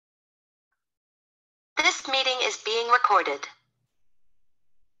This meeting is being recorded.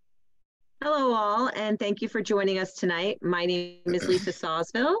 Hello all, and thank you for joining us tonight. My name is Lisa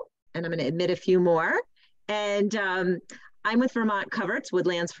Sawsville, and I'm going to admit a few more. And I'm with Vermont Coverts,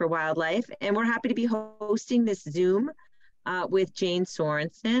 Woodlands for Wildlife, and we're happy to be hosting this Zoom with Jane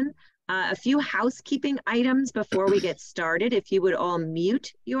Sorensen. A few housekeeping items before we get started. If you would all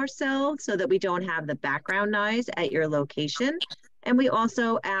mute yourselves so that we don't have the background noise at your location. And we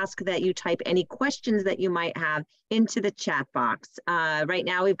also ask that you type any questions that you might have into the chat box. Right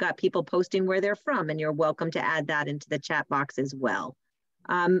now, we've got people posting where they're from, and you're welcome to add that into the chat box as well.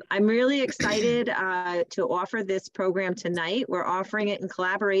 I'm really excited to offer this program tonight. We're offering it in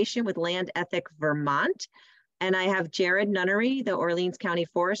collaboration with Land Ethic Vermont. And I have Jared Nunnery, the Orleans County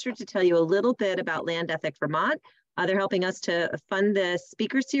Forester, to tell you a little bit about Land Ethic Vermont. They're helping us to fund the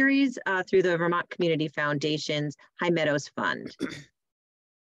speaker series through the Vermont Community Foundation's High Meadows Fund.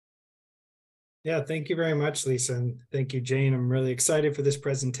 Yeah, thank you very much, Lisa. And thank you, Jane. I'm really excited for this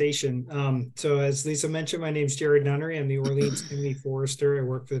presentation. So as Lisa mentioned, my name is Jared Nunnery. I'm the Orleans County Forester. I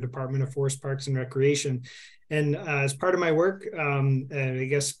work for the Department of Forest, Parks, and Recreation. And as part of my work, and I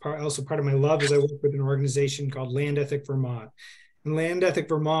guess also part of my love is I work with an organization called Land Ethic Vermont. And Land Ethic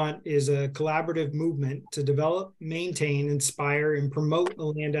Vermont is a collaborative movement to develop, maintain, inspire, and promote a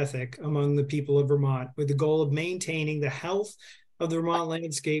land ethic among the people of Vermont with the goal of maintaining the health of the Vermont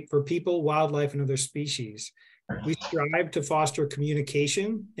landscape for people, wildlife, and other species. We strive to foster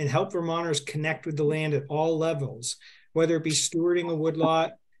communication and help Vermonters connect with the land at all levels, whether it be stewarding a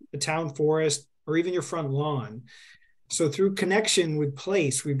woodlot, a town forest, or even your front lawn. So through connection with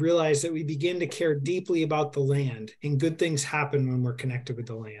place, we've realized that we begin to care deeply about the land, and good things happen when we're connected with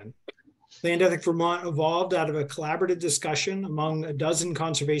the land. Land Ethic Vermont evolved out of a collaborative discussion among a dozen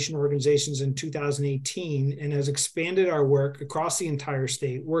conservation organizations in 2018 and has expanded our work across the entire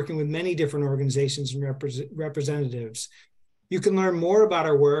state, working with many different organizations and representatives. You can learn more about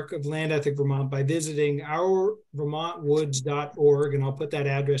our work of Land Ethic Vermont by visiting ourvermontwoods.org, and I'll put that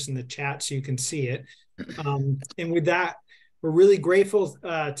address in the chat so you can see it. And with that, we're really grateful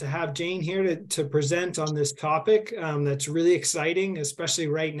to have Jane here to present on this topic. That's really exciting, especially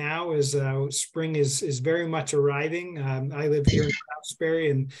right now as spring is very much arriving. I live here in Craftsbury,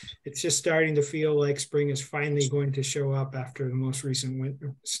 and it's just starting to feel like spring is finally going to show up after the most recent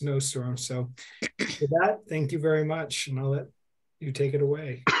winter snowstorm. So with that, thank you very much, and I'll let you take it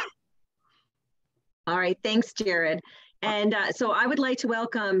away. All right, thanks, Jared. And so I would like to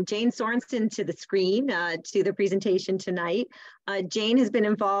welcome Jane Sorensen to the screen, to the presentation tonight. Jane has been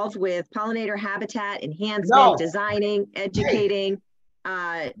involved with pollinator habitat enhancement, designing, educating,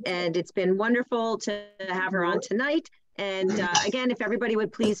 and it's been wonderful to have her on tonight. And again, if everybody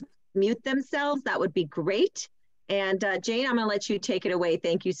would please mute themselves, that would be great. And Jane, I'm gonna let you take it away.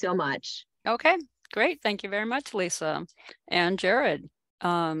 Thank you so much. Okay, great. Thank you very much, Lisa and Jared.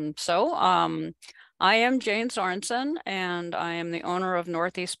 I am Jane Sorensen, and I am the owner of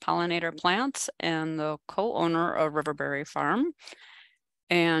Northeast Pollinator Plants and the co-owner of Riverberry Farm.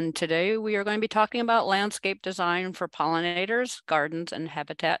 And today we are going to be talking about landscape design for pollinators, gardens, and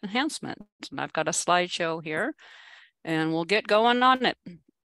habitat enhancement. And I've got a slideshow here, and we'll get going on it.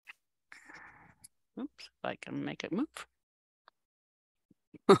 Oops, if I can make it move.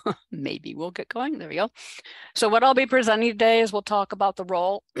 Maybe we'll get going. There we go. So what I'll be presenting today is we'll talk about the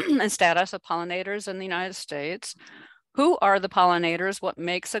role and status of pollinators in the United States. Who are the pollinators? What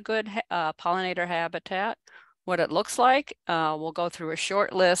makes a good pollinator habitat? What it looks like. We'll go through a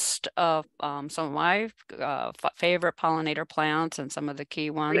short list of some of my favorite pollinator plants and some of the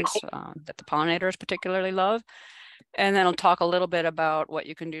key ones that the pollinators particularly love. And then I'll talk a little bit about what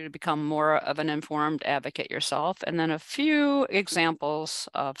you can do to become more of an informed advocate yourself, and then a few examples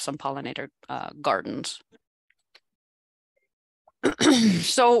of some pollinator gardens.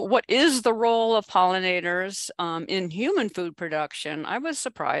 So what is the role of pollinators in human food production? I was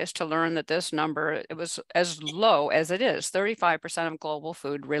surprised to learn that this number, it was as low as it is. 35% of global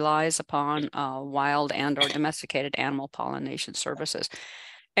food relies upon wild and or domesticated animal pollination services.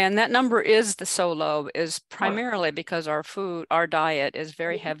 And that number is so low is primarily because our diet is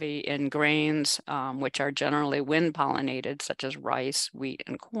very heavy in grains, which are generally wind pollinated, such as rice, wheat,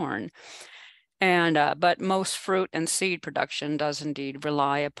 and corn. And but most fruit and seed production does indeed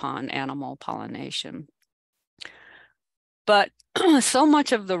rely upon animal pollination. But so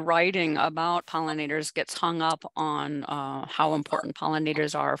much of the writing about pollinators gets hung up on how important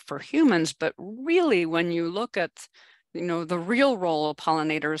pollinators are for humans. But really, when you look at the real role of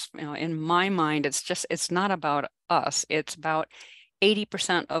pollinators, in my mind, it's not about us. It's about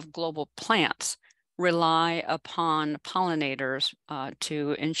 80% of global plants rely upon pollinators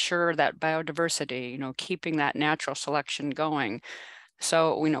to ensure that biodiversity, keeping that natural selection going.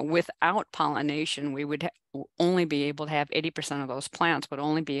 So, without pollination, we would only be able to have 80% of those plants would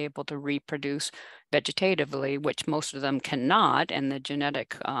only be able to reproduce vegetatively, which most of them cannot, and the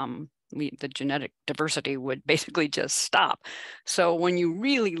genetic diversity would basically just stop. So when you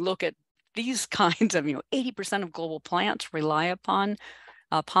really look at these kinds of, 80% of global plants rely upon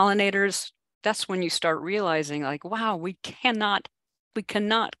pollinators, that's when you start realizing like, wow, we cannot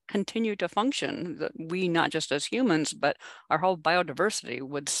continue to function. We, not just as humans, but our whole biodiversity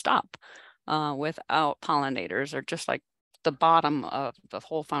would stop without pollinators. They're just like the bottom of the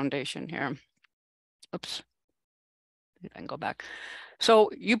whole foundation here. Oops, I can go back.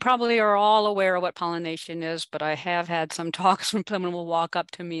 So you probably are all aware of what pollination is, but I have had some talks when someone will walk up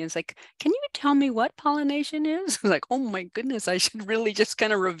to me and say, can you tell me what pollination is? Like, oh my goodness, I should really just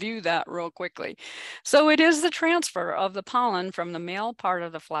kind of review that real quickly. So it is the transfer of the pollen from the male part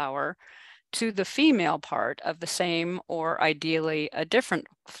of the flower to the female part of the same or ideally a different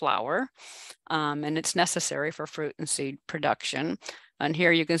flower. And it's necessary for fruit and seed production. And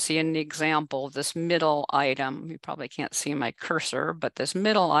here you can see an example, this middle item. You probably can't see my cursor, but this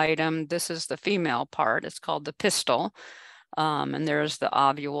middle item, this is the female part. It's called the pistil. And there's the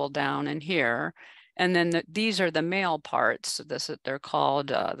ovule down in here. And then these are the male parts. They're called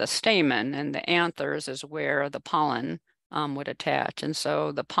the stamen, and the anthers is where the pollen would attach. And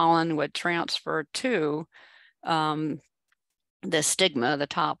so the pollen would transfer to the stigma, the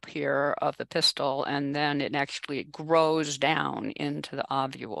top here of the pistil, and then it actually grows down into the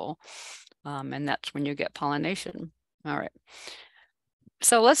ovule. And that's when you get pollination. All right.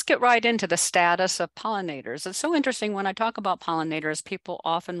 So let's get right into the status of pollinators. It's so interesting when I talk about pollinators, people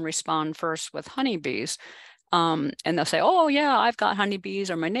often respond first with honeybees. And they'll say, oh yeah, I've got honeybees,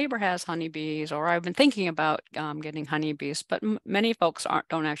 or my neighbor has honeybees, or I've been thinking about getting honeybees. But many folks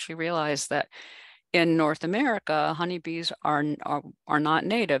don't actually realize that in North America, honeybees are not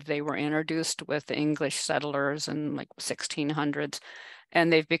native. They were introduced with the English settlers in like 1600s,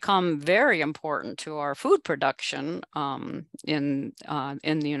 and they've become very important to our food production in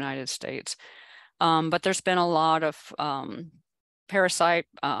the United States. But there's been a lot of parasite,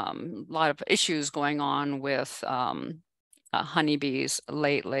 a lot of issues going on with honeybees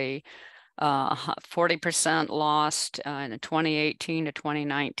lately. 40% lost in 2018 to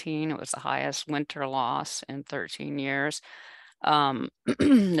 2019. It was the highest winter loss in 13 years.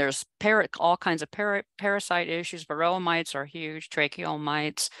 There's all kinds of parasite issues. Varroa are huge, tracheal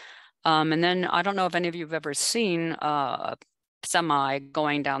mites. And then I don't know if any of you have ever seen a semi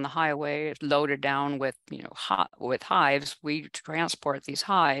going down the highway loaded down with, with hives. We transport these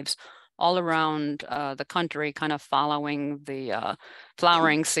hives all around the country, kind of following the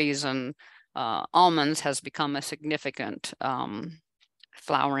flowering season. Almonds has become a significant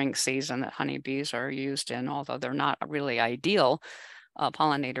flowering season that honeybees are used in, although they're not really ideal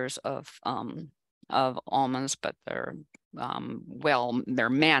pollinators of almonds, but they're they're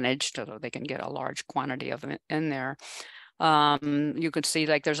managed so that they can get a large quantity of them in there. You could see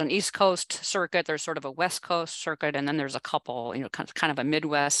like there's an East Coast circuit, there's sort of a West Coast circuit, and then there's a couple, kind of a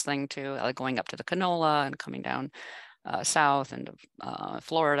Midwest thing too, like going up to the canola and coming down south into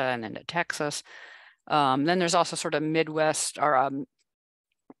Florida and into Texas. Then there's also sort of Midwest or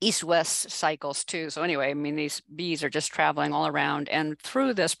East-West cycles too. So anyway, I mean, these bees are just traveling all around, and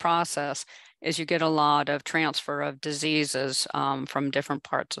through this process is you get a lot of transfer of diseases from different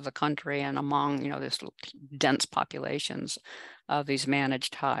parts of the country and among, this dense populations of these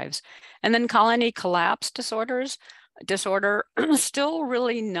managed hives. And then colony collapse disorder, still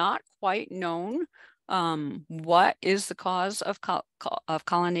really not quite known. What is the cause of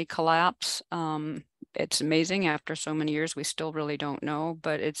colony collapse? It's amazing after so many years, we still really don't know,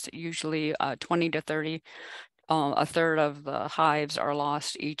 but it's usually 20 to 30, a third of the hives are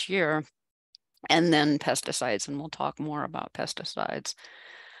lost each year. And then pesticides, and we'll talk more about pesticides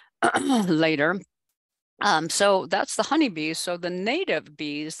later. So that's the honeybees. So the native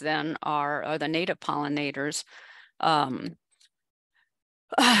bees then are the native pollinators.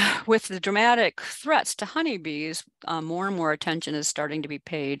 With the dramatic threats to honeybees, more and more attention is starting to be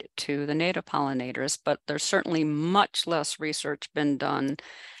paid to the native pollinators, but there's certainly much less research been done.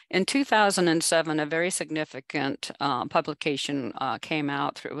 In 2007, a very significant publication came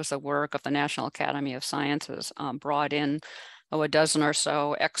out. It was the work of the National Academy of Sciences, brought in a dozen or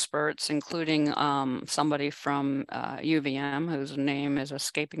so experts, including somebody from UVM, whose name is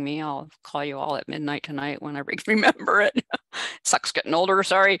escaping me. I'll call you all at midnight tonight when I remember it. Sucks getting older,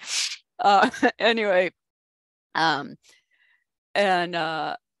 sorry. Anyway,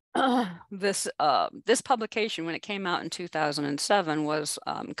 this publication, when it came out in 2007, was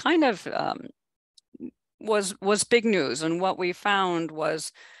kind of was big news. And what we found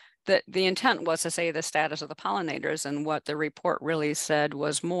was that the intent was to say the status of the pollinators, and what the report really said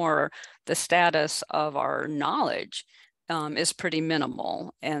was more the status of our knowledge is pretty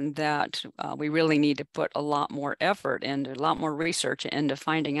minimal, and that we really need to put a lot more effort into, a lot more research into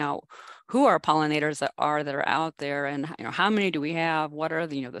finding out who are pollinators that are out there, and how many do we have, what are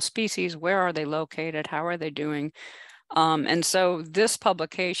the the species, where are they located, how are they doing, and so this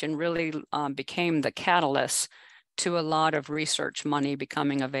publication really became the catalyst to a lot of research money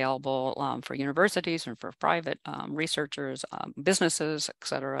becoming available for universities and for private researchers, businesses, et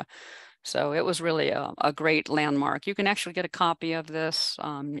cetera. So it was really a great landmark. You can actually get a copy of this.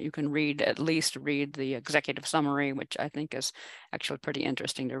 You can at least read the executive summary, which I think is actually pretty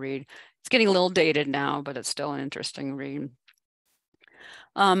interesting to read. It's getting a little dated now, but it's still an interesting read.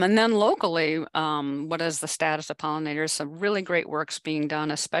 And then locally, what is the status of pollinators? Some really great work's being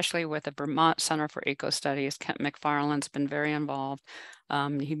done, especially with the Vermont Center for Eco Studies. Kent McFarland's been very involved.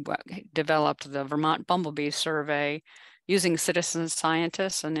 He developed the Vermont Bumblebee Survey using citizen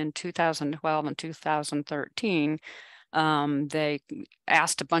scientists, and in 2012 and 2013, they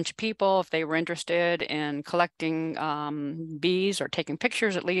asked a bunch of people if they were interested in collecting bees, or taking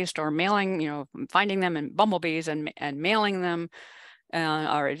pictures at least, or mailing, finding them in bumblebees and mailing them,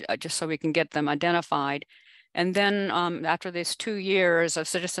 or just so we can get them identified. And then after these 2 years of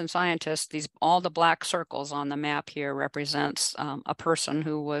citizen scientists, all the black circles on the map here represents a person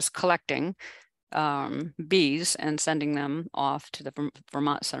who was collecting bees and sending them off to the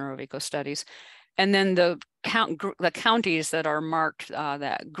Vermont Center of Eco Studies. And then the counties that are marked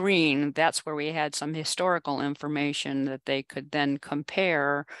that green, that's where we had some historical information that they could then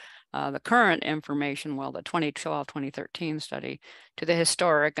compare the current information, well, the 2012-2013 study, to the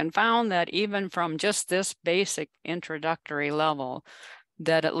historic, and found that even from just this basic introductory level,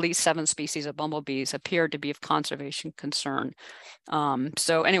 that at least 7 species of bumblebees appeared to be of conservation concern.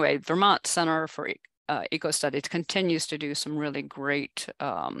 So anyway, Vermont Center for Eco Studies continues to do some really great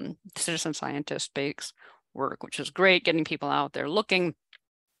citizen scientist-based work, which is great, getting people out there looking,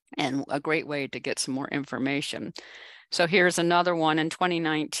 and a great way to get some more information. So here's another one. In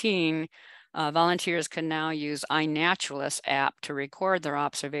 2019, volunteers can now use iNaturalist app to record their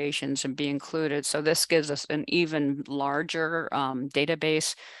observations and be included. So this gives us an even larger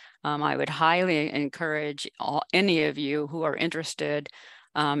database. I would highly encourage any of you who are interested,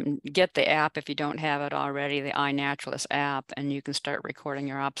 get the app if you don't have it already, the iNaturalist app, and you can start recording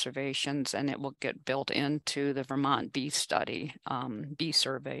your observations, and it will get built into the Vermont Bee Study, Bee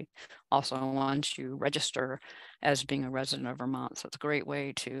Survey, also once you register as being a resident of Vermont. So it's a great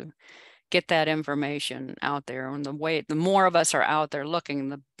way to get that information out there. And the more of us are out there looking,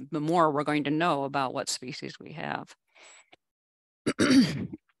 the more we're going to know about what species we have.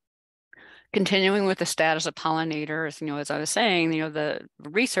 Continuing with the status of pollinators, as I was saying, the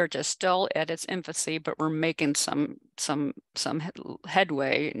research is still at its infancy, but we're making some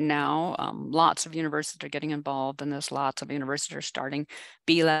headway now. Lots of universities are getting involved in this. Lots of universities are starting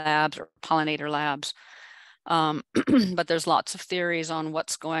bee labs or pollinator labs. But there's lots of theories on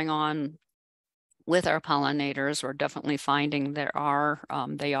what's going on with our pollinators. We're definitely finding they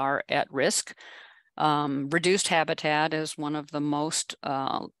are at risk. Reduced habitat is one of the most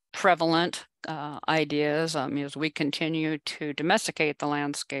prevalent ideas as we continue to domesticate the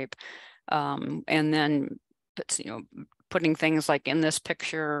landscape, and then putting things like in this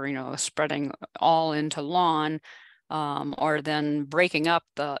picture, spreading all into lawn, or then breaking up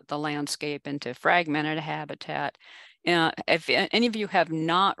the landscape into fragmented habitat. If any of you have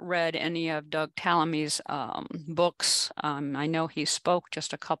not read any of Doug Tallamy's books, I know he spoke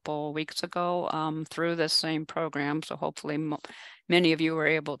just a couple weeks ago through this same program, so hopefully many of you were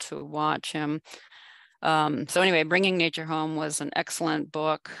able to watch him. So anyway, Bringing Nature Home was an excellent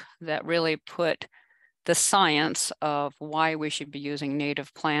book that really put the science of why we should be using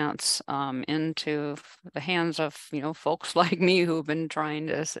native plants into the hands of folks like me who've been trying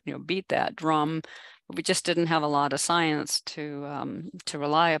to beat that drum. We just didn't have a lot of science to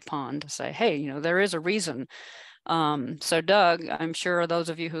rely upon to say, hey, there is a reason. So Doug, I'm sure those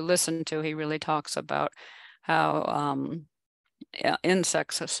of you who listen to, he really talks about how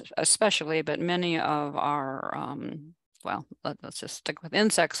insects especially, but many of our, well, let's just stick with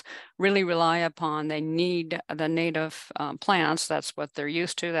insects, really rely upon, they need the native plants. That's what they're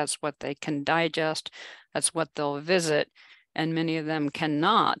used to. That's what they can digest. That's what they'll visit. And many of them can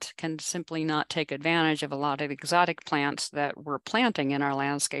simply not take advantage of a lot of exotic plants that we're planting in our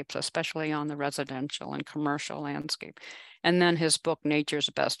landscapes, especially on the residential and commercial landscape. And then his book, Nature's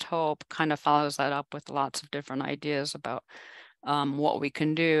Best Hope, kind of follows that up with lots of different ideas about what we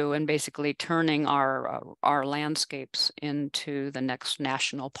can do, and basically turning our landscapes into the next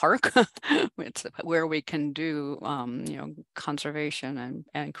national park. It's where we can do conservation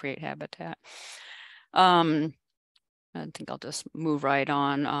and create habitat. I think I'll just move right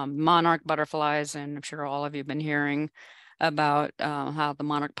on. Monarch butterflies, and I'm sure all of you have been hearing about how the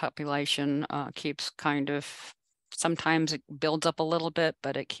monarch population keeps kind of, sometimes it builds up a little bit,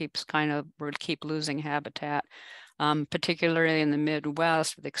 but it keeps we're keep losing habitat, particularly in the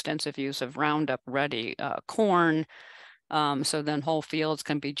Midwest with extensive use of Roundup Ready corn. So then whole fields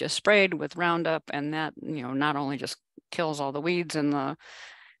can be just sprayed with Roundup, and that, not only just kills all the weeds in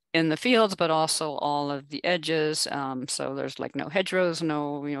the fields, but also all of the edges. So there's like no hedgerows,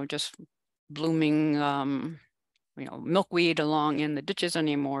 no, just blooming, milkweed along in the ditches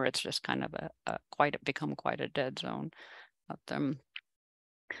anymore. It's just kind of become quite a dead zone out there.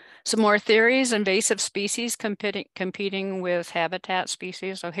 Some more theories: invasive species competing with habitat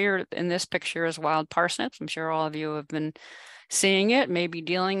species. So here in this picture is wild parsnips. I'm sure all of you have been seeing it, maybe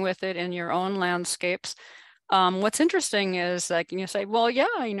dealing with it in your own landscapes. What's interesting is, like, you say, well, yeah,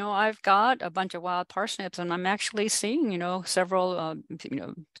 I've got a bunch of wild parsnips, and I'm actually seeing, several,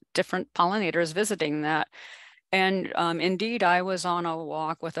 different pollinators visiting that. And indeed, I was on a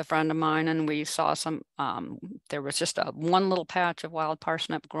walk with a friend of mine, and we saw there was just one little patch of wild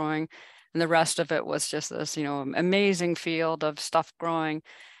parsnip growing, and the rest of it was just this, amazing field of stuff growing.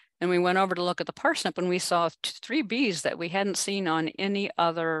 And we went over to look at the parsnip, and we saw 3 bees that we hadn't seen on any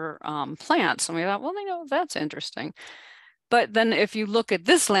other plants. And we thought, well, that's interesting. But then if you look at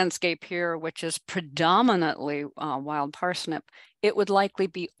this landscape here, which is predominantly wild parsnip, it would likely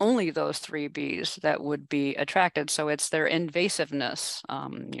be only those 3 bees that would be attracted. So it's their invasiveness,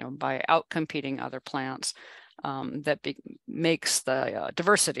 by outcompeting other plants, that makes the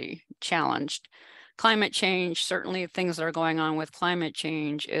diversity challenged. Climate change, certainly things that are going on with climate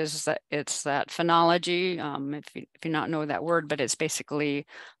change is that it's that phenology, if you not know that word, but it's basically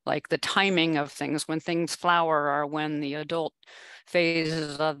like the timing of things, when things flower or when the adult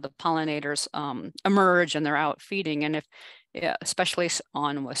phases of the pollinators emerge and they're out feeding. And especially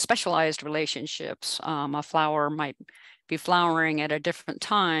with specialized relationships, a flower might be flowering at a different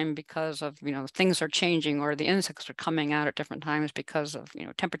time because of, things are changing, or the insects are coming out at different times because of,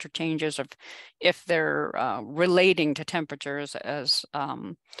 temperature changes, of if they're relating to temperatures as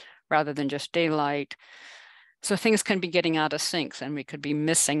rather than just daylight. So things can be getting out of sync, and we could be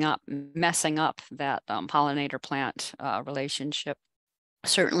messing up that pollinator plant relationship.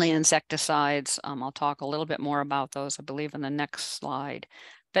 Certainly insecticides, I'll talk a little bit more about those, I believe, in the next slide.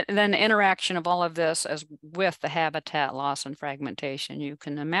 But then the interaction of all of this as with the habitat loss and fragmentation, you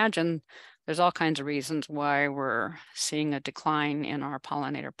can imagine there's all kinds of reasons why we're seeing a decline in our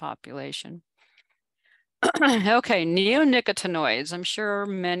pollinator population. Okay, neonicotinoids. I'm sure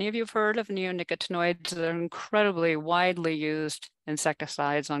many of you have heard of neonicotinoids. They're incredibly widely used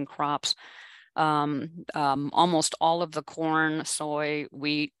insecticides on crops. Almost all of the corn, soy,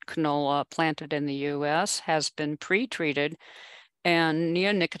 wheat, canola planted in the US has been pre-treated, and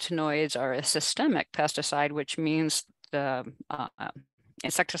neonicotinoids are a systemic pesticide, which means the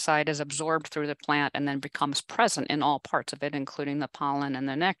insecticide is absorbed through the plant and then becomes present in all parts of it, including the pollen and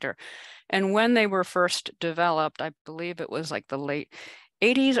the nectar. And when they were first developed, I believe it was like the late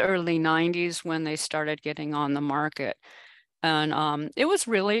 80s, early 90s when they started getting on the market. And it was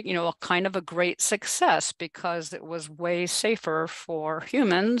really, kind of a great success because it was way safer for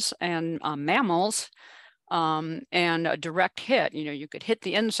humans and mammals, and a direct hit. You could hit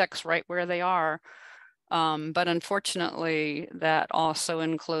the insects right where they are. But unfortunately, that also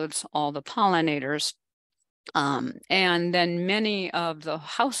includes all the pollinators. And then many of the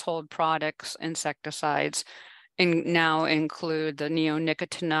household products, insecticides, now include the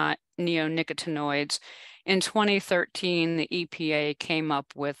neonicotinoids. In 2013, the EPA came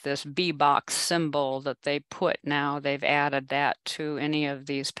up with this bee box symbol that they put now. They've added that to any of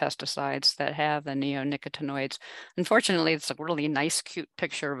these pesticides that have the neonicotinoids. Unfortunately, it's a really nice, cute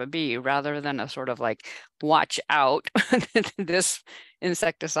picture of a bee rather than a sort of like, watch out, this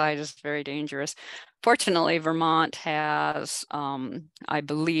insecticide is very dangerous. Fortunately, Vermont has, I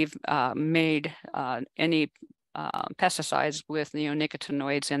believe, made any pesticides with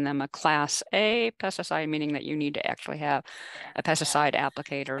neonicotinoids in them a Class A pesticide, meaning that you need to actually have a pesticide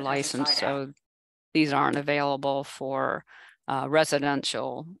applicator license. So these aren't available for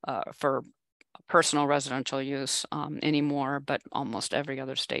for personal residential use anymore, but almost every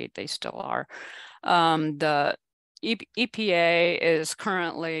other state they still are. EPA is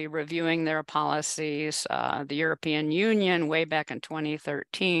currently reviewing their policies. The European Union, way back in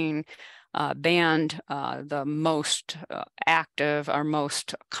 2013, banned the most active or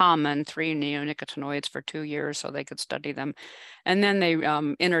most common 3 neonicotinoids for 2 years so they could study them. And then they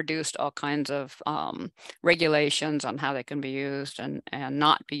introduced all kinds of regulations on how they can be used and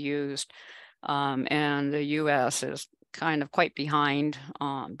not be used. And the US is kind of quite behind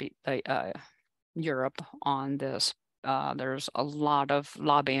Europe on this. There's a lot of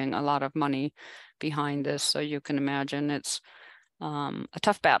lobbying, a lot of money behind this. So you can imagine it's a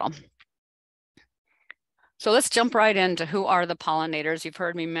tough battle. So let's jump right into who are the pollinators. You've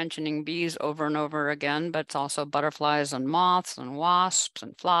heard me mentioning bees over and over again, but it's also butterflies and moths and wasps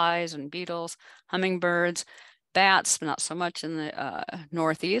and flies and beetles, hummingbirds, bats, not so much in the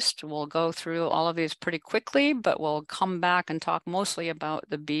Northeast. We'll go through all of these pretty quickly, but we'll come back and talk mostly about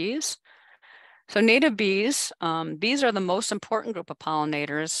the bees. So native bees, bees are the most important group of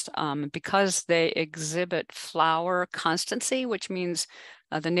pollinators because they exhibit flower constancy, which means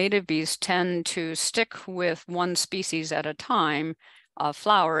the native bees tend to stick with one species at a time of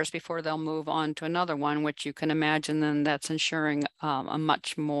flowers before they'll move on to another one, which you can imagine then that's ensuring a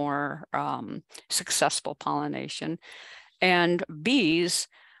much more successful pollination. And bees,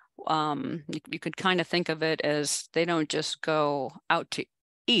 you could kind of think of it as they don't just go out to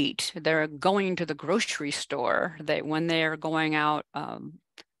eat, they're going to the grocery store. When they're going out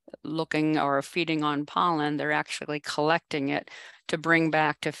looking or feeding on pollen, they're actually collecting it to bring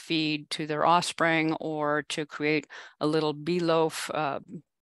back to feed to their offspring or to create a little bee loaf,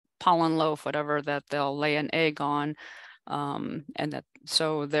 pollen loaf, whatever that they'll lay an egg on.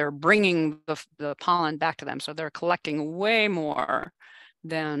 So they're bringing the pollen back to them. So they're collecting way more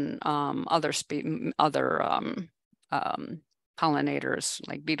than other pollinators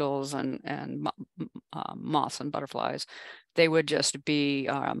like beetles and moths and butterflies. They would just be,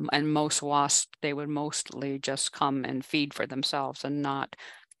 and most wasps, they would mostly just come and feed for themselves and not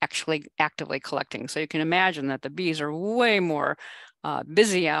actually actively collecting. So you can imagine that the bees are way more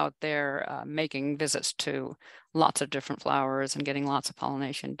busy out there making visits to lots of different flowers and getting lots of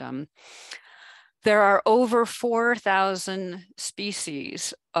pollination done. There are over 4,000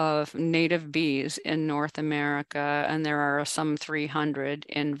 species of native bees in North America, and there are some 300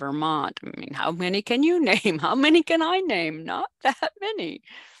 in Vermont. I mean, how many can you name? How many can I name? Not that many.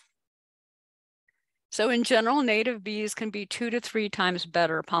 So in general, native bees can be 2 to 3 times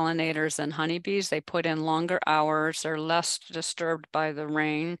better pollinators than honeybees. They put in longer hours. They're less disturbed by the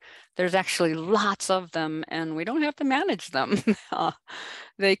rain. There's actually lots of them, and we don't have to manage them.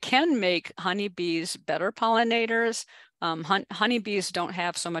 They can make honeybees better pollinators. Honeybees don't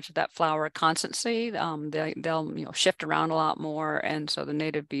have so much of that flower constancy. They'll shift around a lot more, and so the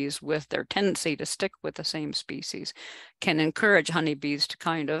native bees, with their tendency to stick with the same species, can encourage honeybees to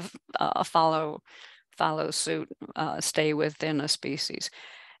kind of follow suit, stay within a species.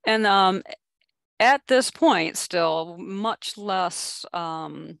 And at this point, still much less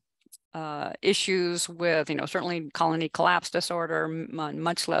issues with, certainly colony collapse disorder,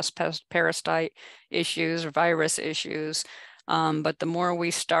 much less parasite issues or virus issues. But the more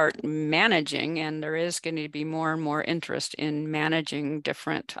we start managing, and there is going to be more and more interest in managing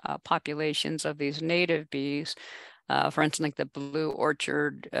different populations of these native bees. For instance, like the blue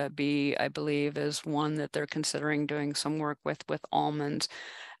orchard bee, I believe, is one that they're considering doing some work with almonds.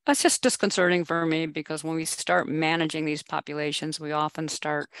 That's just disconcerting for me because when we start managing these populations, we often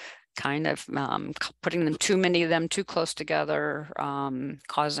start kind of putting too many of them too close together,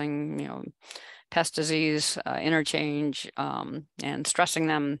 causing, pest disease, interchange, and stressing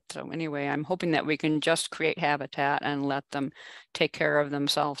them. So anyway, I'm hoping that we can just create habitat and let them take care of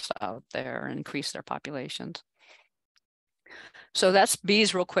themselves out there and increase their populations. So that's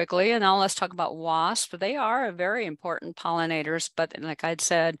bees real quickly. And now let's talk about wasps. They are very important pollinators, but like I'd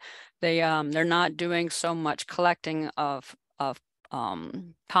said, they're not doing so much collecting of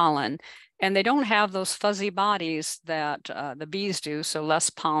pollen, and they don't have those fuzzy bodies that the bees do, so less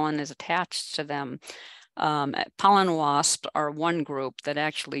pollen is attached to them. Pollen wasps are one group that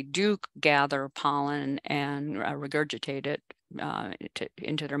actually do gather pollen and regurgitate it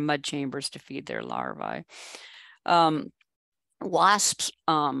into their mud chambers to feed their larvae. Wasps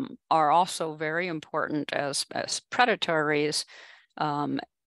are also very important as predatories.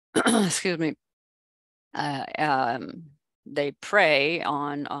 Excuse me. They prey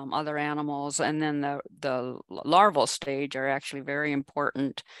on other animals, and then the larval stage are actually very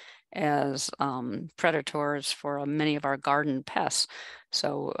important as predators for many of our garden pests.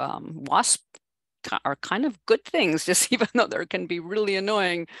 So wasps are kind of good things, just even though they can be really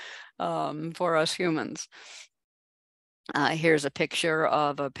annoying for us humans. Here's a picture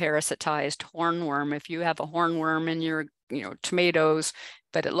of a parasitized hornworm. If you have a hornworm in your, tomatoes,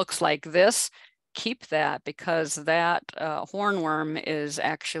 but it looks like this, keep that, because that hornworm is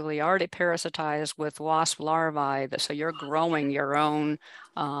actually already parasitized with wasp larvae. So you're growing your own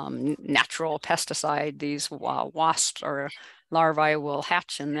natural pesticide. These wasps or larvae will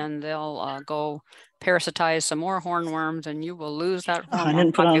hatch, and then they'll go parasitize some more hornworms, and you will lose that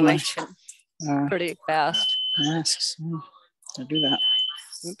hornworm population pretty fast. Masks. To do that.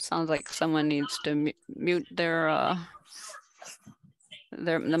 Oops, sounds like someone needs to mute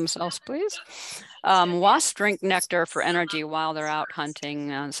themselves, please. Wasps drink nectar for energy while they're out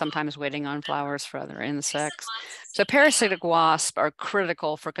hunting, sometimes waiting on flowers for other insects. So parasitic wasps are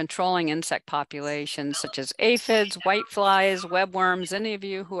critical for controlling insect populations such as aphids, whiteflies, webworms. Any of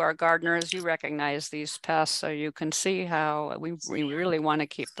you who are gardeners, you recognize these pests, so you can see how we really want to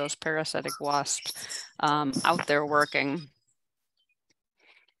keep those parasitic wasps out there working.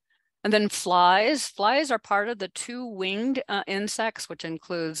 And then flies. Flies are part of the two-winged insects, which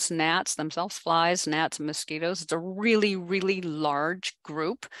includes gnats themselves, flies, gnats, and mosquitoes. It's a really, really large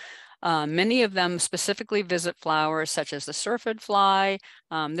group. Many of them specifically visit flowers such as the syrphid fly.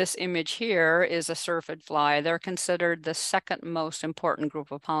 This image here is a syrphid fly. They're considered the second most important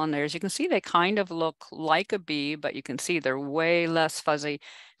group of pollinators. You can see they kind of look like a bee, but you can see they're way less fuzzy.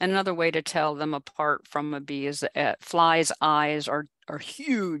 And another way to tell them apart from a bee is that flies' eyes are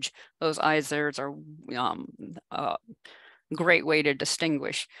huge. Those eyes there are a great way to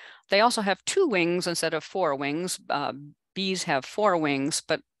distinguish. They also have 2 wings instead of 4 wings. Bees have 4 wings,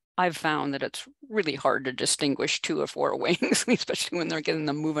 but I've found that it's really hard to distinguish 2 or 4 wings, especially when they're getting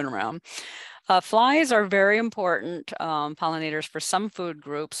them moving around. Flies are very important pollinators for some food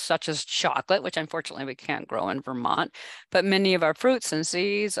groups, such as chocolate, which unfortunately we can't grow in Vermont. But many of our fruits and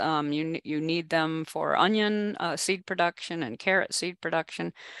seeds, you need them for onion seed production and carrot seed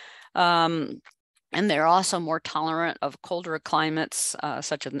production. And they're also more tolerant of colder climates,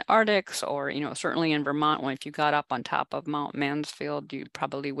 such as in the Arctics, or, certainly in Vermont, if you got up on top of Mount Mansfield, you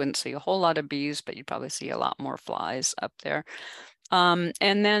probably wouldn't see a whole lot of bees, but you'd probably see a lot more flies up there. And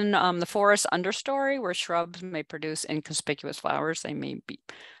then the forest understory, where shrubs may produce inconspicuous flowers. They may be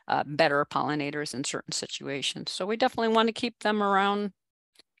better pollinators in certain situations. So we definitely want to keep them around,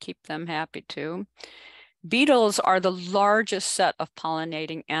 keep them happy too. Beetles are the largest set of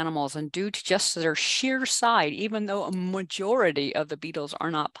pollinating animals, and due to just their sheer size, even though a majority of the beetles are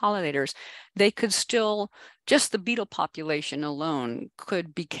not pollinators, they could still, just the beetle population alone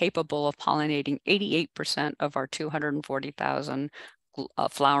could be capable of pollinating 88% of our 240,000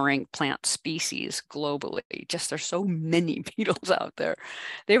 flowering plant species globally. Just there's so many beetles out there.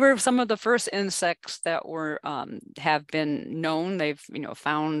 They were some of the first insects that were have been known. They've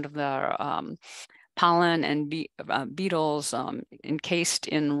found the pollen and beetles encased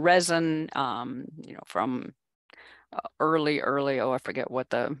in resin, from early, oh, I forget what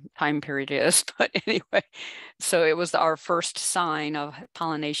the time period is, but anyway, so it was our first sign of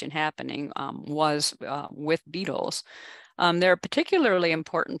pollination happening was with beetles. They're particularly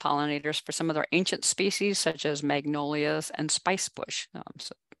important pollinators for some of their ancient species, such as magnolias and spicebush.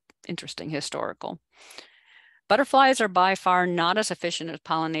 So interesting historical. Butterflies are by far not as efficient as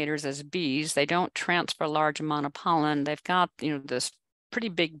pollinators as bees. They don't transfer a large amount of pollen. They've got, this pretty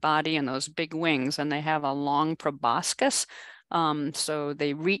big body and those big wings, and they have a long proboscis. So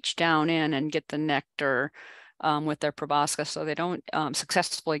they reach down in and get the nectar with their proboscis, so they don't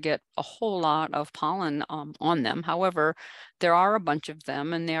successfully get a whole lot of pollen on them. However, there are a bunch of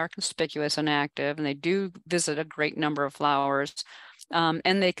them, and they are conspicuous and active, and they do visit a great number of flowers.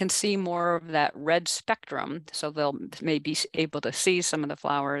 And they can see more of that red spectrum, so they'll may be able to see some of the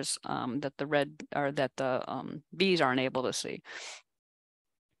flowers that the bees aren't able to see.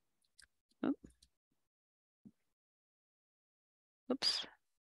 Oops.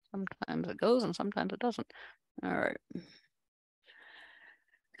 Sometimes it goes and sometimes it doesn't. All right.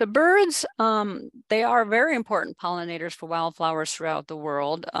 The birds, they are very important pollinators for wildflowers throughout the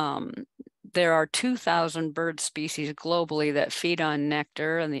world. There are 2,000 bird species globally that feed on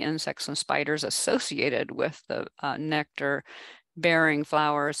nectar and the insects and spiders associated with the nectar-bearing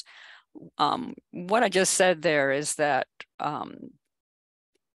flowers. What I just said there is that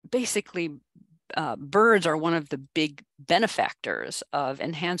basically birds are one of the big benefactors of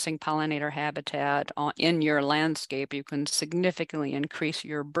enhancing pollinator habitat in your landscape. You can significantly increase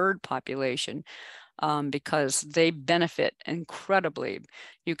your bird population because they benefit incredibly.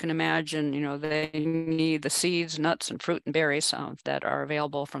 You can imagine, they need the seeds, nuts, and fruit and berries that are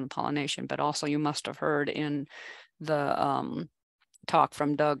available from the pollination, but also you must have heard in the talk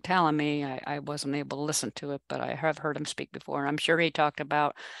from Doug Tallamy. I wasn't able to listen to it, but I have heard him speak before, and I'm sure he talked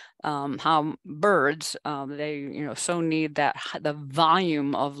about how birds, they so need the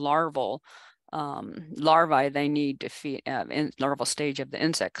volume of larvae they need to feed in larval stage of the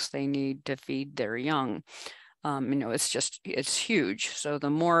insects they need to feed their young. It's huge. So the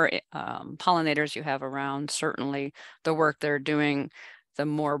more pollinators you have around, certainly the work they're doing, the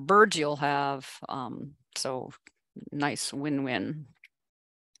more birds you'll have. So nice win-win.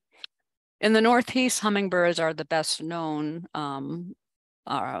 In the Northeast, hummingbirds are the best known,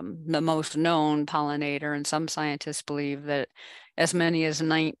 the most known pollinator, and some scientists believe that as many as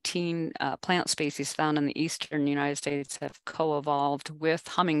 19 plant species found in the eastern United States have co-evolved with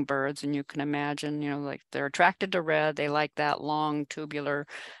hummingbirds. And you can imagine, like they're attracted to red. They like that long tubular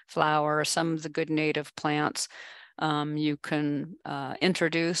flower. Some of the good native plants you can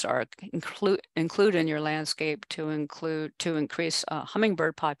introduce or include in your landscape to increase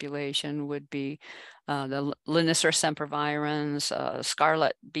hummingbird population would be the Linicer sempervirens,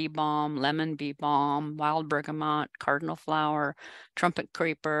 scarlet bee balm, lemon bee balm, wild bergamot, cardinal flower, trumpet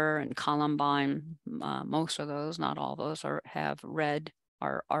creeper, and columbine. Most of those, not all those, have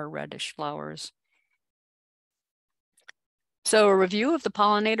are reddish flowers. So a review of the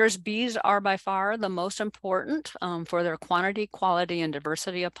pollinators. Bees are by far the most important for their quantity, quality, and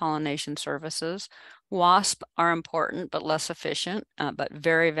diversity of pollination services. Wasps are important but less efficient, but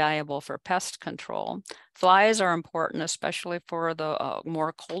very valuable for pest control. Flies are important, especially for the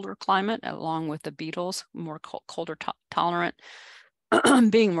more colder climate, along with the beetles, more colder tolerant,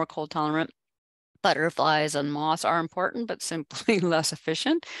 being more cold tolerant. Butterflies and moths are important, but simply less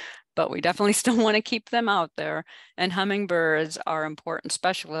efficient. But we definitely still want to keep them out there. And hummingbirds are important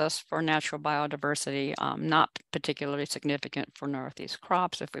specialists for natural biodiversity, not particularly significant for Northeast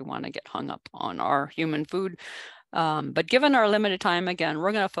crops if we want to get hung up on our human food. But given our limited time, again,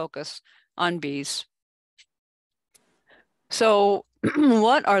 we're going to focus on bees. So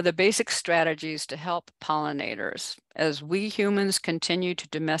what are the basic strategies to help pollinators? As we humans continue to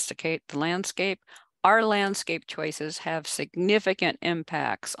domesticate the landscape, our landscape choices have significant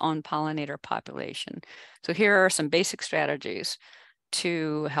impacts on pollinator population. So here are some basic strategies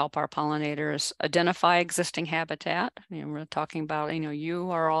to help our pollinators identify existing habitat. We're talking about,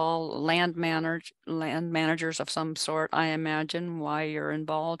 you are all land managers of some sort, I imagine, why you're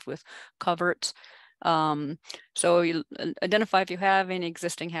involved with coverts. So you identify if you have any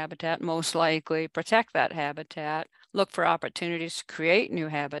existing habitat, most likely protect that habitat, look for opportunities to create new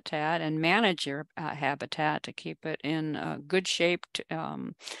habitat and manage your habitat to keep it in good shape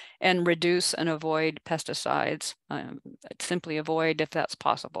and reduce and avoid pesticides. Simply avoid, if that's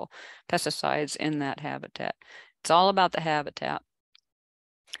possible, pesticides in that habitat. It's all about the habitat.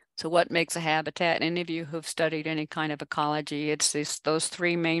 So what makes a habitat? Any of you who've studied any kind of ecology, it's those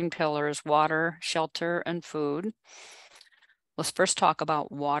three main pillars: water, shelter, and food. Let's first talk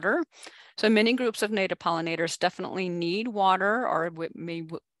about water. So many groups of native pollinators definitely need water, or may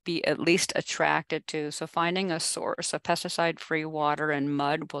be at least attracted to. So finding a source of pesticide-free water and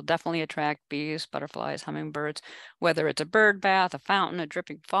mud will definitely attract bees, butterflies, hummingbirds, whether it's a bird bath, a fountain, a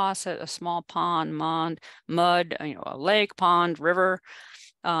dripping faucet, a small pond, mud, a lake, pond, river.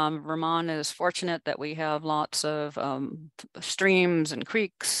 Vermont is fortunate that we have lots of streams and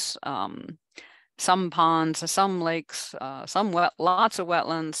creeks, some ponds, some lakes, lots of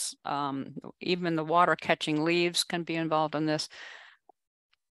wetlands. Even the water catching leaves can be involved in this.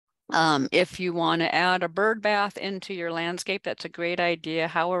 If you want to add a bird bath into your landscape, that's a great idea.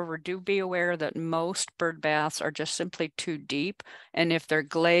 However, do be aware that most bird baths are just simply too deep. And if they're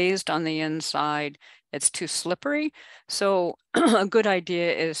glazed on the inside, it's too slippery. So a good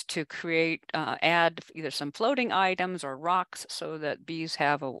idea is to add either some floating items or rocks so that bees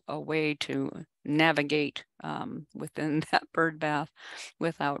have a way to navigate within that bird bath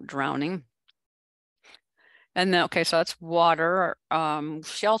without drowning. And then, okay, so that's water,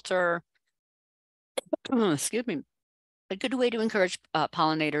 shelter. Excuse me. A good way to encourage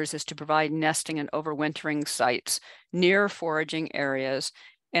pollinators is to provide nesting and overwintering sites near foraging areas.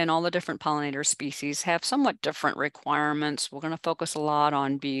 And all the different pollinator species have somewhat different requirements. We're going to focus a lot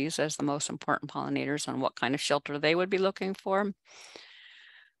on bees as the most important pollinators, on what kind of shelter they would be looking for.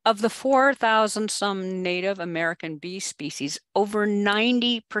 Of the 4,000 some Native American bee species, over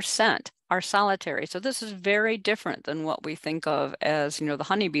 90% are solitary. So this is very different than what we think of as, the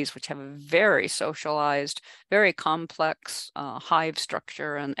honeybees, which have a very socialized, very complex hive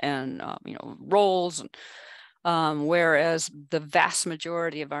structure and roles. Whereas the vast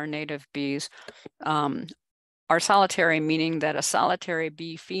majority of our native bees are solitary, meaning that a solitary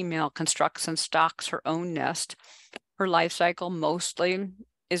bee female constructs and stocks her own nest. Her life cycle mostly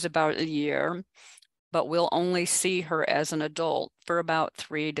is about a year, but we'll only see her as an adult for about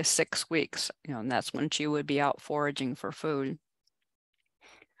 3 to 6 weeks, and that's when she would be out foraging for food.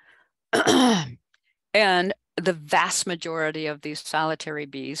 And the vast majority of these solitary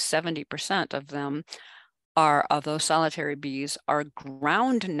bees, 70% of them of those solitary bees are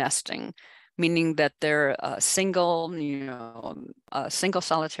ground nesting, meaning that they're a single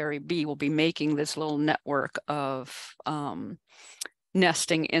solitary bee will be making this little network of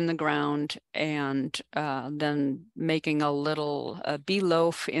nesting in the ground, and then making a little bee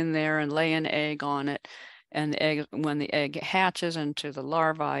loaf in there and lay an egg on it. And the egg, when the egg hatches into the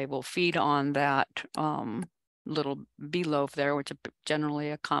larvae, will feed on that little bee loaf there, which is generally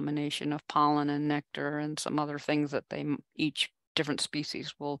a combination of pollen and nectar and some other things that each different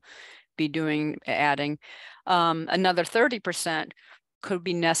species will be adding. Another 30% could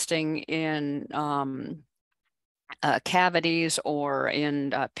be nesting in cavities or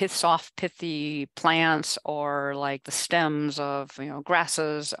in soft pithy plants, or like the stems of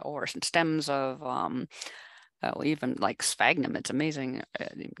grasses, or stems of even like sphagnum. It's amazing.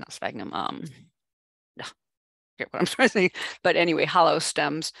 Not sphagnum. Forget what I'm trying to say. But anyway, hollow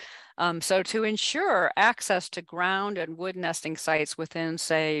stems. So to ensure access to ground and wood nesting sites within,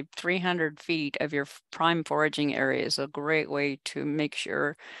 say, 300 feet of your prime foraging area is a great way to make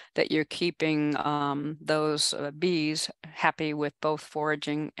sure that you're keeping those bees happy with both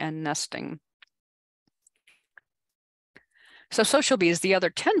foraging and nesting. So social bees, the other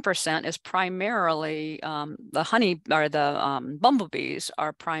 10% is primarily the honey, or the bumblebees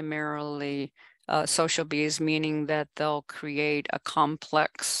are primarily social bees, meaning that they'll create a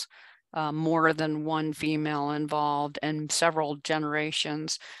complex, more than one female involved, and several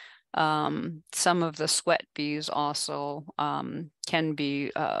generations. Some of the sweat bees also can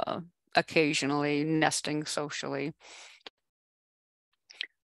be occasionally nesting socially.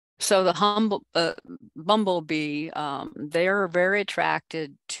 So the bumblebee, they're very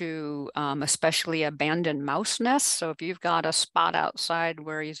attracted to especially abandoned mouse nests. So if you've got a spot outside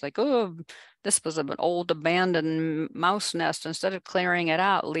where he's like, oh, this was an old abandoned mouse nest, instead of clearing it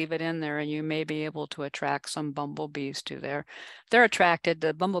out, leave it in there, and you may be able to attract some bumblebees to there.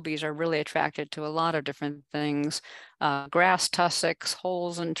 The bumblebees are really attracted to a lot of different things. Grass tussocks,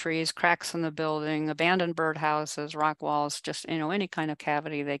 holes in trees, cracks in the building, abandoned birdhouses, rock walls, just any kind of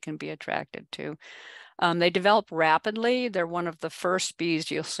cavity they can be attracted to. They develop rapidly. They're one of the first bees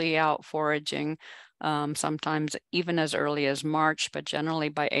you'll see out foraging, sometimes even as early as March, but generally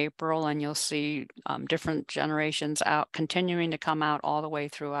by April, and you'll see different generations out, continuing to come out all the way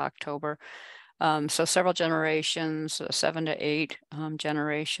through October. So several generations, 7 to 8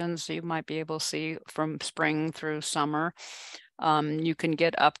 generations, you might be able to see from spring through summer. You can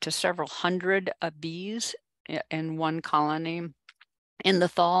get up to several hundred bees in one colony. In the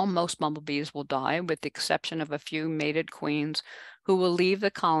fall, most bumblebees will die, with the exception of a few mated queens who will leave the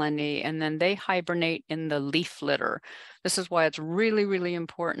colony, and then they hibernate in the leaf litter. This is why it's really, really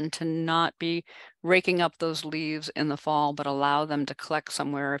important to not be raking up those leaves in the fall, but allow them to collect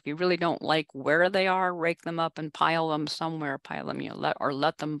somewhere. If you really don't like where they are, rake them up and pile them somewhere,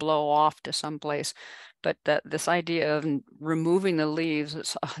 let them blow off to someplace. But this idea of removing the leaves,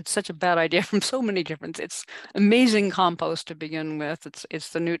 it's such a bad idea from so many different. It's amazing compost to begin with. It's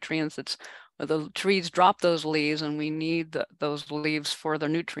the nutrients. The trees drop those leaves, and we need those leaves for the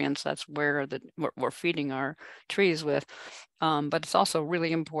nutrients. That's where we're feeding our trees with. But it's also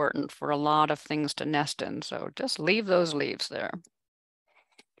really important for a lot of things to nest in. So just leave those leaves there.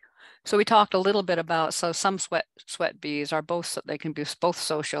 So we talked a little bit about, some sweat bees are they can be both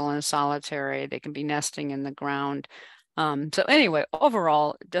social and solitary. They can be nesting in the ground. So anyway,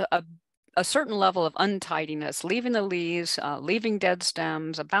 overall, a certain level of untidiness, leaving the leaves, leaving dead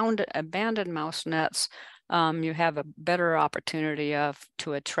stems, abandoned mouse nets, you have a better opportunity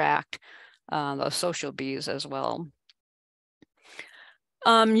to attract those social bees as well.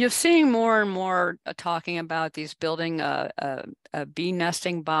 You're seeing more and more talking about these building a bee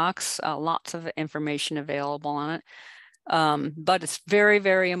nesting box, lots of information available on it. But it's very,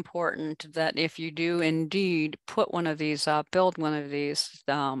 very important that if you do indeed put one of these up, build one of these,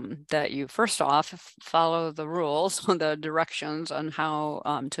 that you first off follow the rules, the directions on how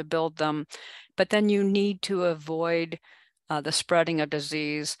to build them. But then you need to avoid the spreading of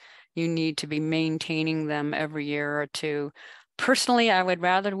disease. You need to be maintaining them every year or two. Personally, I would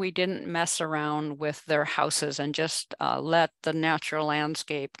rather we didn't mess around with their houses and just let the natural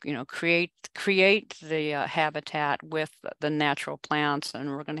landscape, create the habitat with the natural plants, and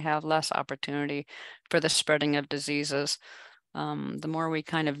we're going to have less opportunity for the spreading of diseases. The more we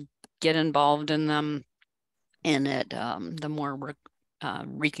kind of get involved in them, in it, the more we're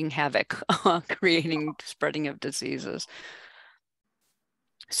wreaking havoc, creating spreading of diseases.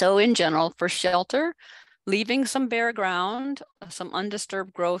 So in general, for shelter, leaving some bare ground, some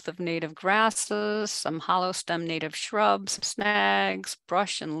undisturbed growth of native grasses, some hollow stem native shrubs, snags,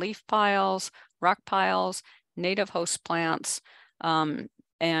 brush and leaf piles, rock piles, native host plants,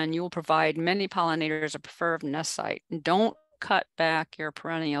 and you will provide many pollinators a preferred nest site. Don't cut back your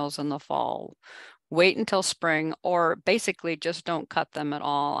perennials in the fall. Wait until spring, or basically just don't cut them at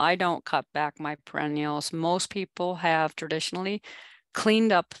all. I don't cut back my perennials. Most people have traditionally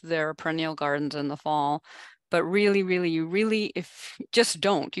cleaned up their perennial gardens in the fall, but really, if just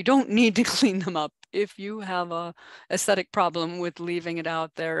don't, you don't need to clean them up. If you have a aesthetic problem with leaving it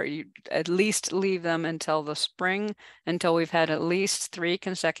out there, you at least leave them until the spring, until we've had at least 3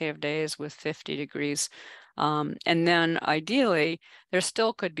 consecutive days with 50 degrees. And then ideally, there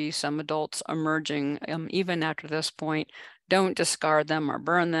still could be some adults emerging even after this point. Don't discard them or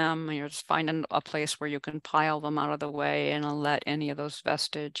burn them. You know, just find a place where you can pile them out of the way and let any of those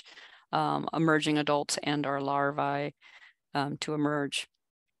vestige emerging adults and or larvae to emerge.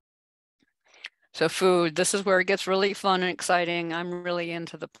 So food, this is where it gets really fun and exciting. I'm really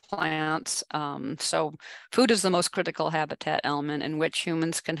into the plants. So food is the most critical habitat element in which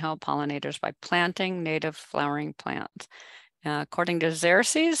humans can help pollinators by planting native flowering plants. According to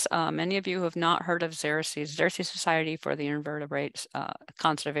Xerces, many of you who have not heard of Xerces, Xerces Society for the Invertebrates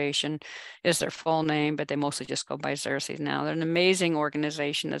Conservation is their full name, but they mostly just go by Xerces now. They're an amazing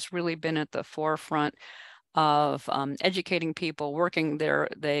organization that's really been at the forefront of educating people working there.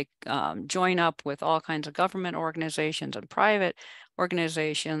 They join up with all kinds of government organizations and private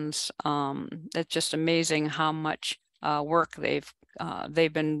organizations. It's just amazing how much work they've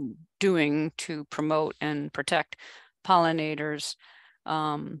been doing to promote and protect pollinators.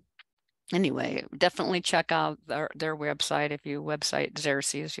 Anyway, definitely check out their website. If you website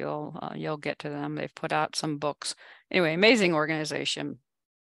Xerces, you'll get to them. They've put out some books. Anyway, amazing organization.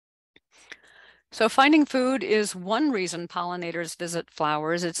 So finding food is one reason pollinators visit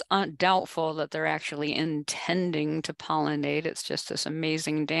flowers. It's doubtful that they're actually intending to pollinate. It's just this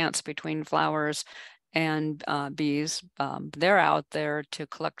amazing dance between flowers and bees. They're out there to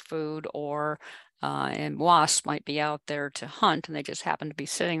collect food, and wasps might be out there to hunt, and they just happen to be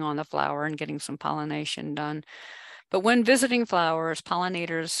sitting on the flower and getting some pollination done. But when visiting flowers,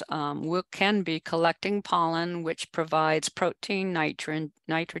 pollinators can be collecting pollen, which provides protein, nitrogen,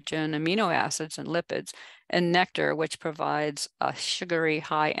 amino acids, and lipids, and nectar, which provides a sugary,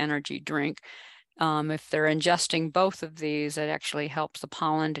 high-energy drink. If they're ingesting both of these, it actually helps the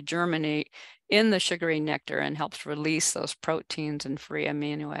pollen to germinate in the sugary nectar and helps release those proteins and free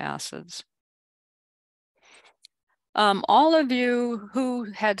amino acids. All of you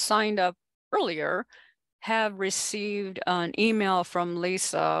who had signed up earlier have received an email from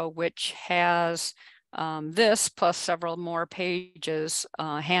Lisa, which has this plus several more pages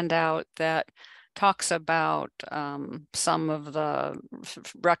handout that talks about some of the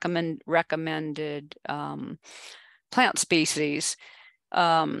recommended plant species.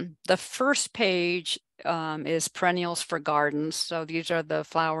 The first page is perennials for gardens. So these are the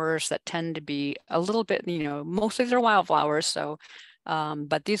flowers that tend to be a little bit, mostly they're wildflowers. So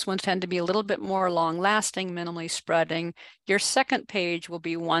but these ones tend to be a little bit more long-lasting, minimally spreading. Your second page will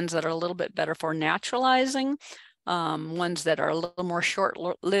be ones that are a little bit better for naturalizing, ones that are a little more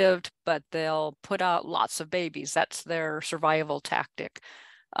short-lived, but they'll put out lots of babies. That's their survival tactic.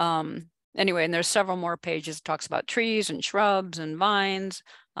 Anyway, and there's several more pages that talks about trees and shrubs and vines,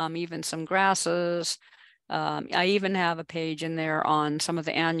 even some grasses. I even have a page in there on some of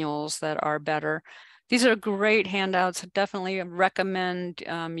the annuals that are better. These are great handouts. Definitely recommend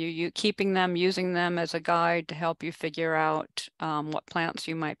you keeping them, using them as a guide to help you figure out what plants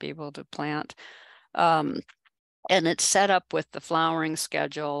you might be able to plant. And it's set up with the flowering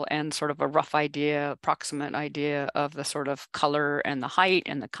schedule and sort of a rough idea, approximate idea of the sort of color and the height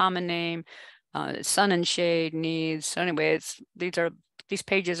and the common name, sun and shade needs. So anyway, these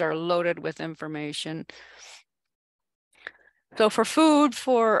pages are loaded with information. So for food,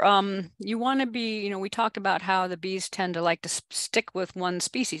 you want to be, we talked about how the bees tend to like to stick with one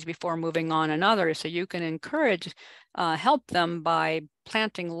species before moving on another. So you can help them by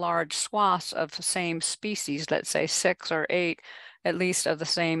planting large swaths of the same species, let's say 6 or 8, at least of the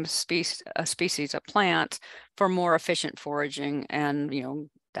same species of plants for more efficient foraging and,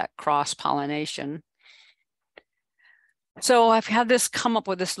 that cross-pollination. So I've had this come up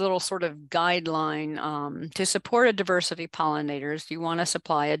with this little sort of guideline to support a diversity of pollinators. You want to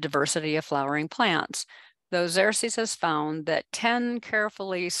supply a diversity of flowering plants. though Xerxes has found that 10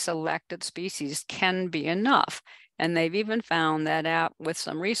 carefully selected species can be enough. And they've even found that with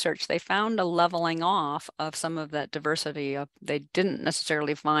some research, they found a leveling off of some of that diversity. They didn't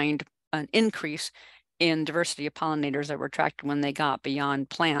necessarily find an increase in diversity of pollinators that were attracted when they got beyond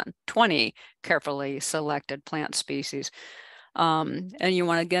 20 carefully selected plant species. And you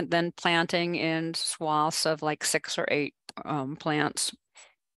want to get then planting in swaths of like 6 or 8 plants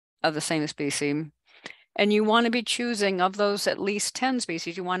of the same species. And you want to be choosing of those at least 10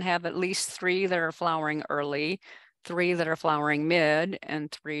 species, you want to have at least 3 that are flowering early, 3 that are flowering mid,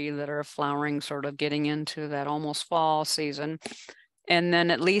 and 3 that are flowering sort of getting into that almost fall season. And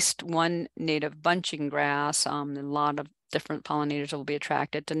then at least 1 native bunching grass. A lot of different pollinators will be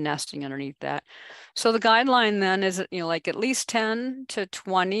attracted to nesting underneath that. So the guideline then is, like at least 10 to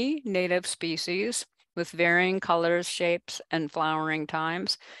 20 native species with varying colors, shapes, and flowering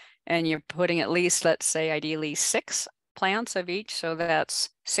times. And you're putting at least, let's say, ideally 6 plants of each. So that's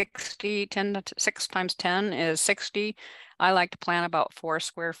 60, 6 times 10 is 60. I like to plant about 4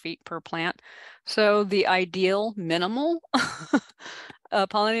 square feet per plant. So the ideal minimal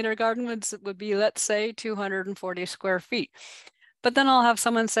pollinator garden would be, let's say, 240 square feet. But then I'll have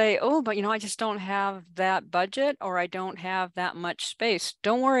someone say, oh, but I just don't have that budget, or I don't have that much space.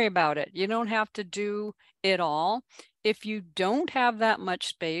 Don't worry about it. You don't have to do it all. If you don't have that much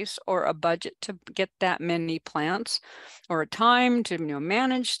space or a budget to get that many plants or a time to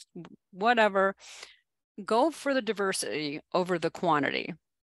manage whatever, go for the diversity over the quantity.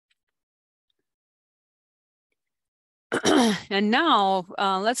 And now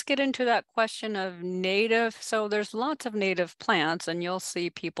let's get into that question of native. So there's lots of native plants, and you'll see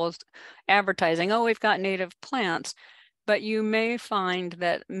people advertising, oh, we've got native plants. But you may find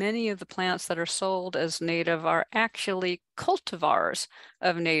that many of the plants that are sold as native are actually cultivars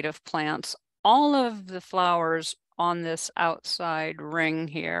of native plants. All of the flowers on this outside ring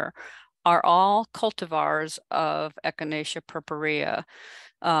here are all cultivars of Echinacea purpurea.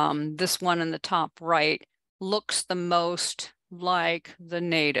 This one in the top right looks the most like the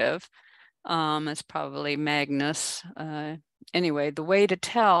native. It's probably Magnus. Anyway, the way to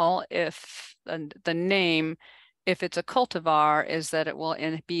tell if the name, if it's a cultivar, is that it will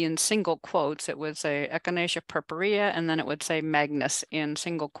be in single quotes. It would say Echinacea purpurea, and then it would say Magnus in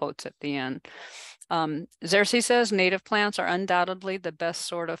single quotes at the end. Xerxes says native plants are undoubtedly the best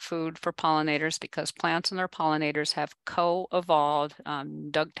sort of food for pollinators because plants and their pollinators have co-evolved.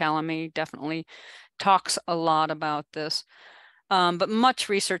 Doug Tallamy definitely talks a lot about this. But much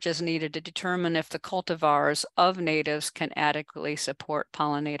research is needed to determine if the cultivars of natives can adequately support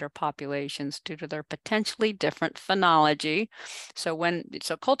pollinator populations due to their potentially different phenology. So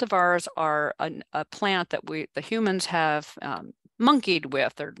cultivars are a plant that the humans have monkeyed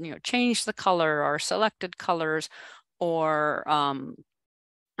with, or changed the color or selected colors, or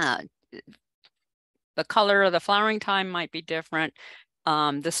the color of the flowering time might be different.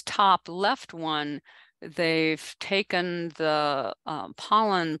 This top left one, they've taken the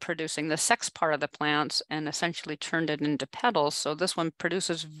pollen producing the sex part of the plants and essentially turned it into petals. So this one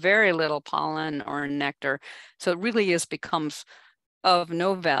produces very little pollen or nectar. So it really becomes of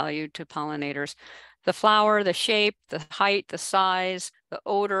no value to pollinators. The flower, the shape, the height, the size, the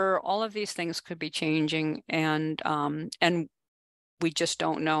odor, all of these things could be changing, and we just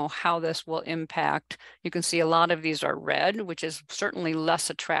don't know how this will impact. You can see a lot of these are red, which is certainly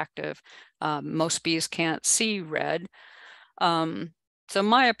less attractive. Most bees can't see red. So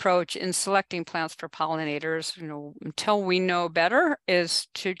my approach in selecting plants for pollinators, until we know better, is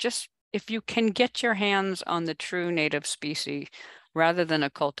to just, if you can get your hands on the true native species rather than a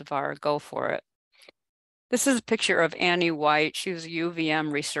cultivar, go for it. This is a picture of Annie White. She was a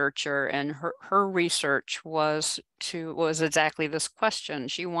UVM researcher, and her research was exactly this question.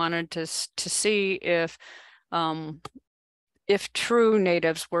 She wanted to see if true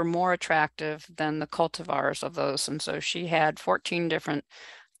natives were more attractive than the cultivars of those. And so she had 14 different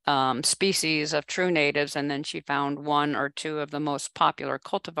species of true natives, and then she found 1 or 2 of the most popular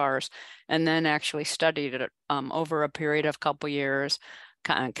cultivars, and then actually studied it over a period of a couple years,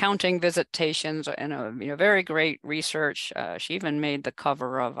 counting visitations, and a very great research. She even made the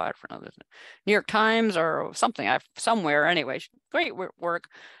cover of, I don't know, the New York Times or something, somewhere. Anyway, great work.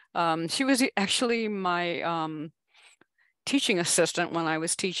 She was actually my teaching assistant when I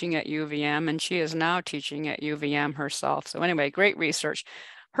was teaching at UVM, and she is now teaching at UVM herself. So anyway, great research.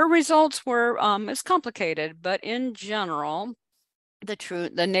 Her results were, it's complicated, but in general,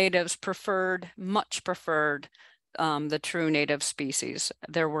 the natives much preferred the true native species.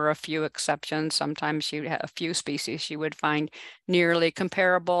 There were a few exceptions. Sometimes a few species you would find nearly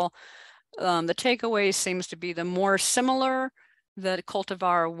comparable. the takeaway seems to be the more similar the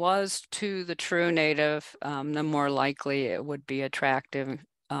cultivar was to the true native, the more likely it would be attractive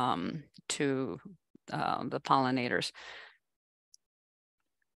to the pollinators.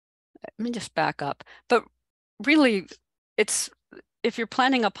 Let me just back up. But really, if you're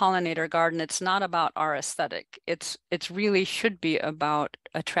planting a pollinator garden, it's not about our aesthetic. It's really should be about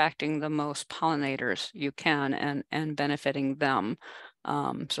attracting the most pollinators you can and benefiting them.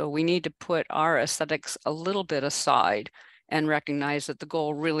 So we need to put our aesthetics a little bit aside and recognize that the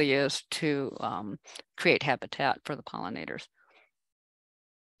goal really is to create habitat for the pollinators.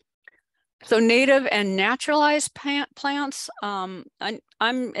 So native and naturalized plants, I'm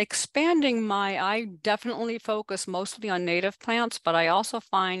expanding I definitely focus mostly on native plants, but I also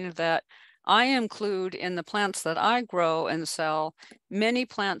find that I include in the plants that I grow and sell many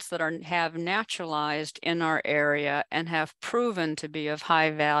plants that have naturalized in our area and have proven to be of high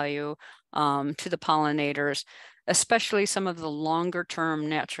value to the pollinators, especially some of the longer term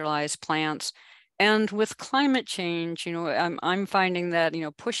naturalized plants. And with climate change, I'm finding that,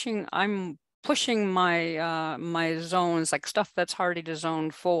 I'm pushing my my zones, like stuff that's hardy to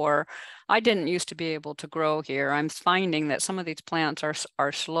zone 4. I didn't used to be able to grow here. I'm finding that some of these plants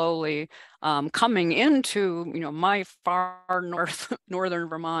are slowly coming into, my far northern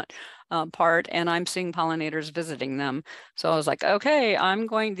Vermont part, and I'm seeing pollinators visiting them. So I was like, okay,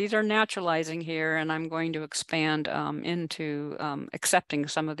 these are naturalizing here, and I'm going to expand into accepting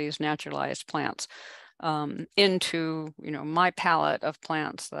some of these naturalized plants into, my palette of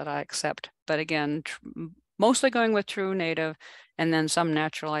plants that I accept. But again, mostly going with true native, and then some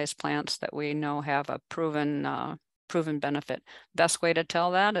naturalized plants that we know have a proven benefit. Best way to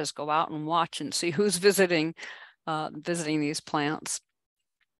tell that is go out and watch and see who's visiting these plants.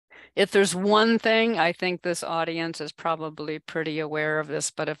 If there's one thing, I think this audience is probably pretty aware of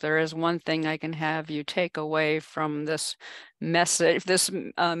this, but if there is one thing I can have you take away from this message, this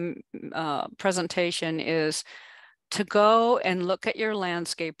presentation, is to go and look at your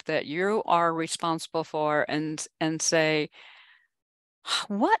landscape that you are responsible for and say,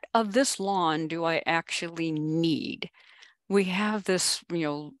 what of this lawn do I actually need? We have this,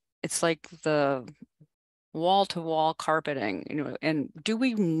 it's like the wall-to-wall carpeting, and do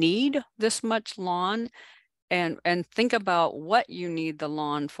we need this much lawn? And think about what you need the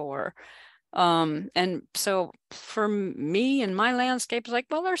lawn for. And so for me and my landscape, it's like,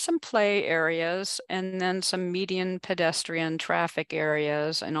 well, there's some play areas and then some median pedestrian traffic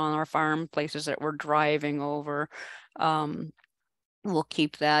areas, and on our farm, places that we're driving over. We'll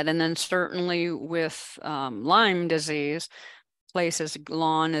keep that. And then certainly with Lyme disease,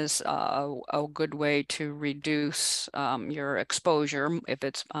 lawn is a good way to reduce your exposure if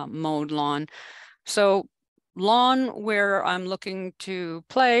it's mowed lawn. So lawn where I'm looking to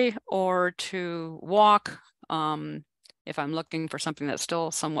play or to walk, if I'm looking for something that's still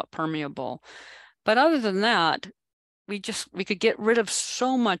somewhat permeable. But other than that, we could get rid of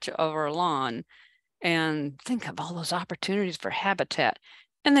so much of our lawn and think of all those opportunities for habitat.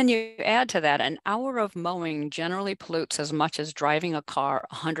 And then you add to that, an hour of mowing generally pollutes as much as driving a car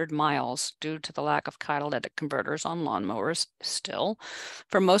 100 miles due to the lack of catalytic converters on lawnmowers still.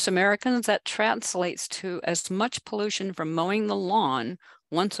 For most Americans, that translates to as much pollution from mowing the lawn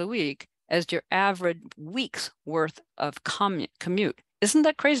once a week as your average week's worth of commute. Isn't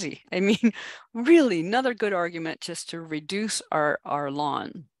that crazy? I mean, really, another good argument just to reduce our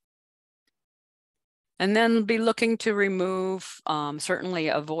lawn. And then be looking to remove, certainly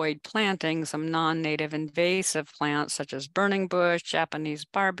avoid planting some non-native invasive plants such as burning bush, Japanese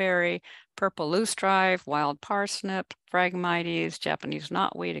barberry, purple loosestrife, wild parsnip, Phragmites, Japanese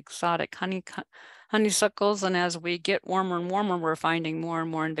knotweed, exotic honeysuckles. And as we get warmer and warmer, we're finding more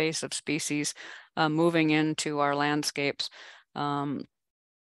and more invasive species moving into our landscapes.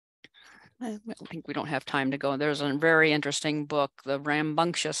 I think we don't have time to go. There's a very interesting book, The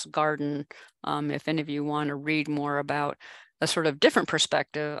Rambunctious Garden, if any of you want to read more about a sort of different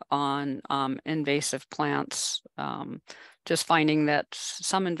perspective on invasive plants, just finding that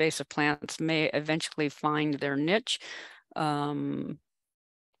some invasive plants may eventually find their niche. Anyway,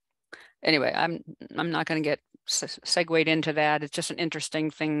 I'm not going to get segued into that. It's just an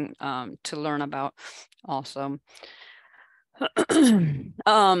interesting thing to learn about also. Say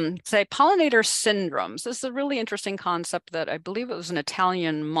pollinator syndromes. This is a really interesting concept that I believe it was an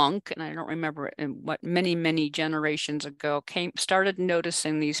Italian monk, and I don't remember what many generations ago started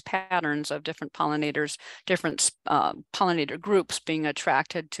noticing these patterns of different pollinators, different pollinator groups being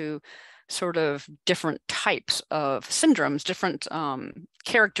attracted to sort of different types of syndromes, different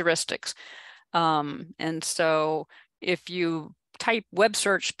characteristics. And so if you type web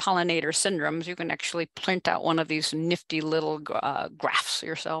search pollinator syndromes, you can actually print out one of these nifty little graphs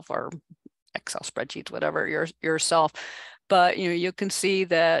yourself, or Excel spreadsheets, whatever yourself. But you can see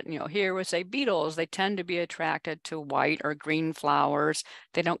that here we say beetles, they tend to be attracted to white or green flowers.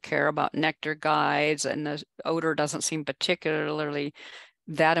 They don't care about nectar guides, and the odor doesn't seem particularly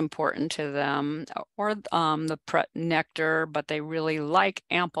that important to them, or the nectar, but they really like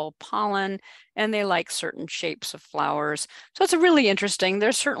ample pollen, and they like certain shapes of flowers. So it's really interesting.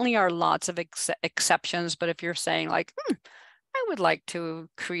 There certainly are lots of exceptions, but if you're saying like, I would like to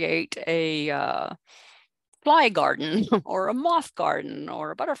create a fly garden or a moth garden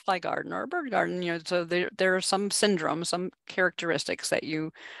or a butterfly garden or a bird garden, so there are some syndromes, some characteristics that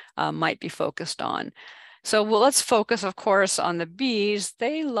you might be focused on. So let's focus, of course, on the bees.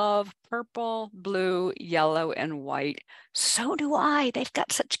 They love purple, blue, yellow, and white. So do I. They've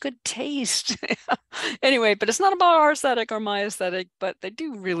got such good taste. Anyway, but it's not about our aesthetic or my aesthetic, but they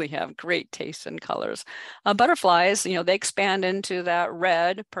do really have great taste in colors. Butterflies, they expand into that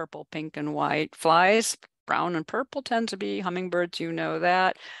red, purple, pink, and white. Flies, brown and purple, tend to be hummingbirds. You know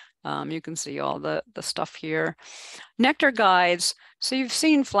that. You can see all the stuff here. Nectar guides. So you've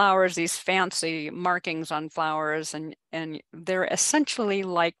seen flowers, these fancy markings on flowers, and they're essentially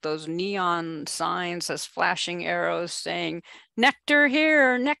like those neon signs as flashing arrows saying, nectar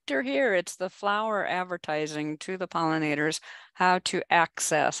here, nectar here. It's the flower advertising to the pollinators how to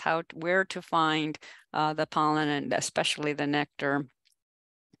access, where to find the pollen, and especially the nectar.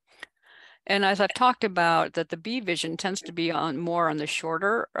 And as I've talked about, that the bee vision tends to be more on the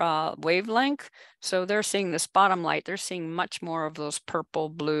shorter wavelength. So they're seeing this bottom light, they're seeing much more of those purple,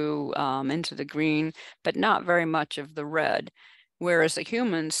 blue into the green, but not very much of the red. Whereas the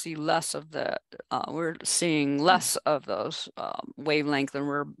humans see less of we're seeing less of those wavelength, and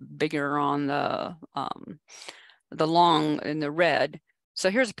we're bigger on the long in the red.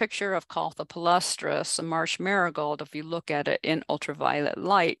 So here's a picture of Caltha palustris, a marsh marigold. If you look at it in ultraviolet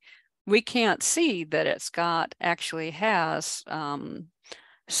light, we can't see that it's actually has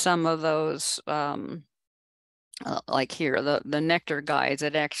some of those, like here, the nectar guides.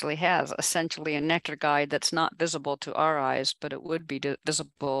 It actually has essentially a nectar guide that's not visible to our eyes, but it would be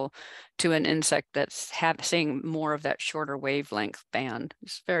visible to an insect that's seeing more of that shorter wavelength band.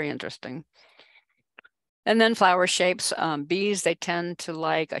 It's very interesting. And then flower shapes. Bees, they tend to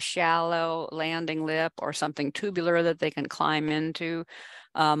like a shallow landing lip or something tubular that they can climb into.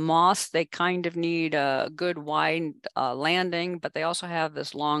 Moths, they kind of need a good wide landing, but they also have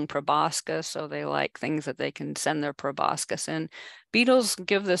this long proboscis, so they like things that they can send their proboscis in. Beetles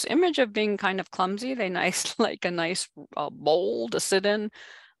give this image of being kind of clumsy. They like a nice bowl to sit in.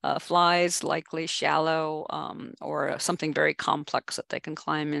 Flies, likely shallow or something very complex that they can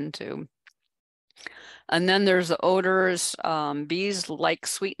climb into. And then there's the odors. Bees like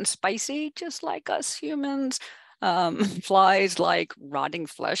sweet and spicy, just like us humans. Flies like rotting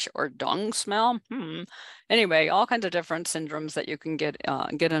flesh or dung smell. Anyway, all kinds of different syndromes that you can get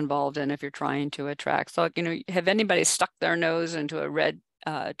involved in if you're trying to attract. So, have anybody stuck their nose into a red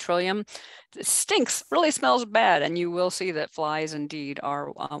trillium? It stinks, really smells bad, and you will see that flies indeed are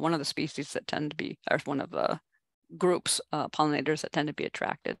one of the species that tend to be, or one of the groups, pollinators that tend to be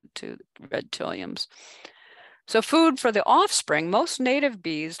attracted to red trilliums. So food for the offspring, most native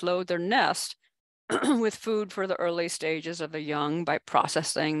bees load their nest with food for the early stages of the young by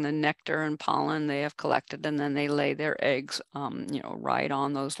processing the nectar and pollen they have collected, and then they lay their eggs, right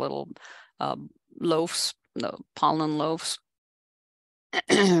on those little loaves, the pollen loaves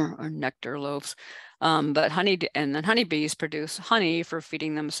or nectar loaves. But honeybees produce honey for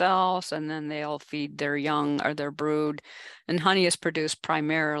feeding themselves, and then they'll feed their young or their brood. And honey is produced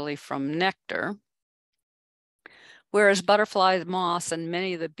primarily from nectar. Whereas butterflies, moths, and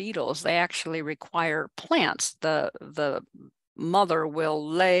many of the beetles, they actually require plants. The mother will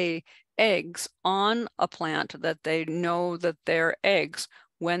lay eggs on a plant that they know that they're eggs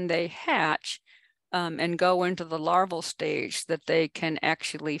when they hatch and go into the larval stage that they can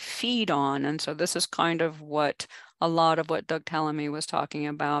actually feed on. And so this is kind of a lot of what Doug Tellamy was talking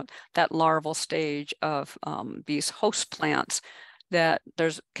about, that larval stage of these host plants, that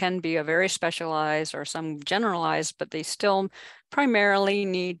can be a very specialized or some generalized, but they still primarily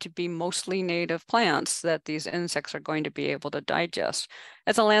need to be mostly native plants that these insects are going to be able to digest.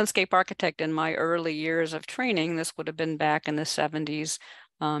 As a landscape architect in my early years of training, this would have been back in the 70s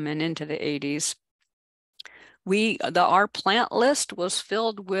and into the 80s. Our plant list was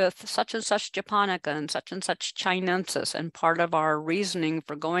filled with such and such japonica and such chinensis, and part of our reasoning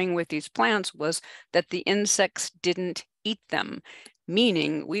for going with these plants was that the insects didn't eat them,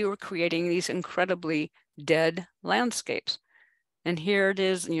 meaning we were creating these incredibly dead landscapes. And here it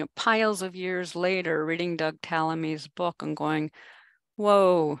is, piles of years later, reading Doug Tallamy's book and going,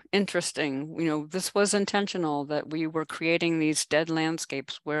 whoa, interesting. This was intentional, that we were creating these dead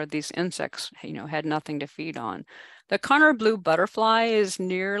landscapes where these insects, had nothing to feed on. The Conner blue butterfly is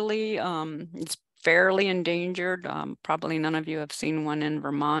it's fairly endangered. Probably none of you have seen one in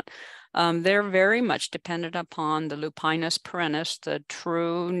Vermont. They're very much dependent upon the Lupinus perennis, the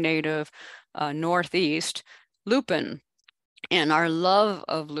true native Northeast lupin. And our love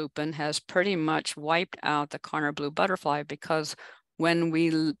of lupin has pretty much wiped out the Conner blue butterfly, because when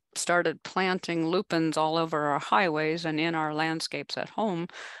we started planting lupins all over our highways and in our landscapes at home,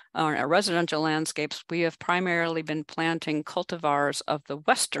 our residential landscapes, we have primarily been planting cultivars of the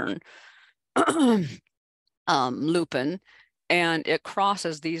Western lupin, and it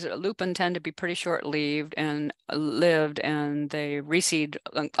crosses. These lupin tend to be pretty short-lived and and they reseed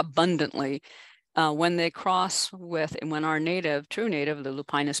abundantly. When they cross with, and when our true native, the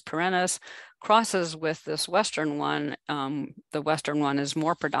Lupinus perennis, crosses with this Western one, the Western one is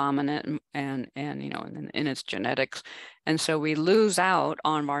more predominant and in its genetics. And so we lose out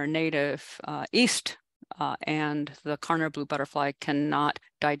on our native East, and the Conner blue butterfly cannot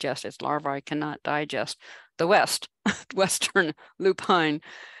digest, its larvae cannot digest the Western lupine.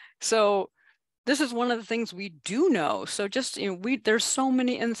 So this is one of the things we do know. So just, there's so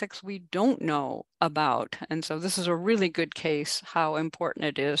many insects we don't know about. And so this is a really good case how important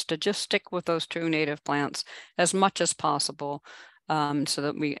it is to just stick with those true native plants as much as possible, so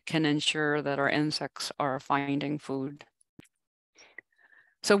that we can ensure that our insects are finding food.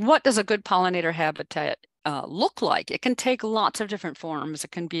 So what does a good pollinator habitat look like? It can take lots of different forms.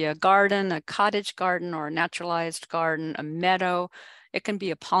 It can be a garden, a cottage garden, or a naturalized garden, a meadow. It can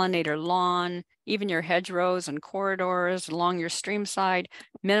be a pollinator lawn, even your hedgerows and corridors along your stream side,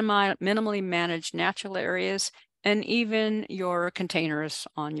 minimally managed natural areas, and even your containers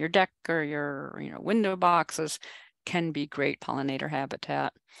on your deck or your window boxes can be great pollinator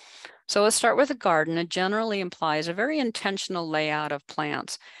habitat. So let's start with a garden. It generally implies a very intentional layout of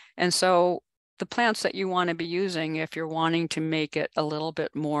plants. And so the plants that you want to be using, if you're wanting to make it a little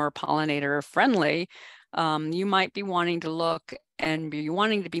bit more pollinator friendly, you might be wanting to look and be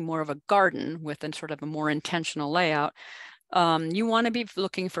wanting to be more of a garden with a sort of a more intentional layout. You want to be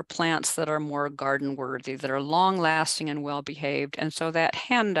looking for plants that are more garden worthy, that are long lasting and well behaved. And so that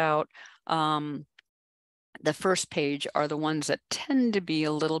handout, the first page, are the ones that tend to be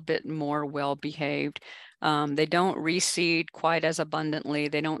a little bit more well behaved. They don't reseed quite as abundantly.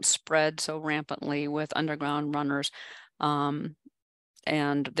 They don't spread so rampantly with underground runners.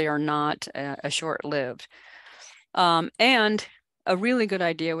 And they are not short-lived. And a really good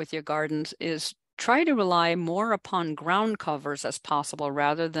idea with your gardens is try to rely more upon ground covers as possible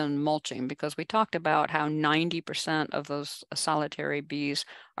rather than mulching, because we talked about how 90% of those solitary bees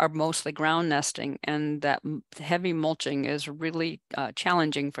are mostly ground nesting, and that heavy mulching is really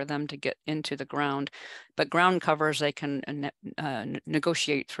challenging for them to get into the ground. But ground covers, they can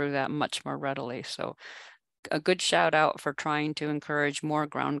negotiate through that much more readily. So a good shout out for trying to encourage more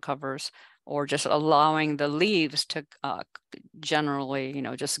ground covers, or just allowing the leaves to generally,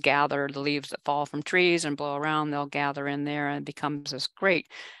 just gather the leaves that fall from trees and blow around. They'll gather in there and it becomes this great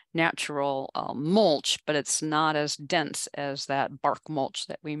natural mulch, but it's not as dense as that bark mulch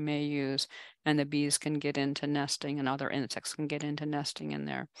that we may use. And the bees can get into nesting, and other insects can get into nesting in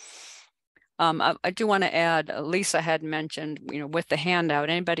there. I do want to add, Lisa had mentioned, with the handout,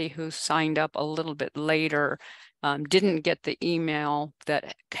 anybody who signed up a little bit later didn't get the email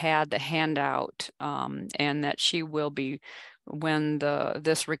that had the handout, and that she will be, when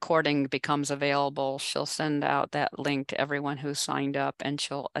this recording becomes available, she'll send out that link to everyone who signed up, and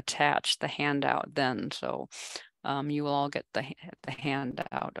she'll attach the handout then. So you will all get the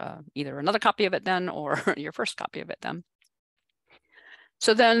handout, either another copy of it then, or your first copy of it then.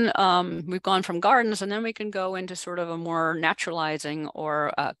 So then we've gone from gardens, and then we can go into sort of a more naturalizing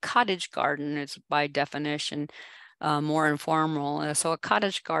or a cottage garden. It's by definition more informal. So a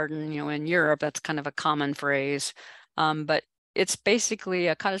cottage garden, in Europe, that's kind of a common phrase, but it's basically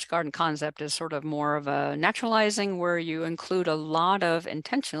a cottage garden concept is sort of more of a naturalizing, where you include a lot of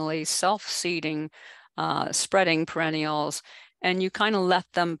intentionally self-seeding, spreading perennials, and you kind of let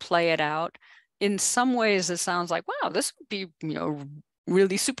them play it out. In some ways, it sounds like, wow, this would be,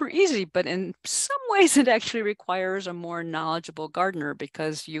 really super easy, but in some ways it actually requires a more knowledgeable gardener,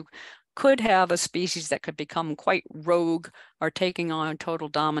 because you could have a species that could become quite rogue or taking on total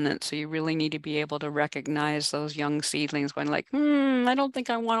dominance. So you really need to be able to recognize those young seedlings going like, I don't think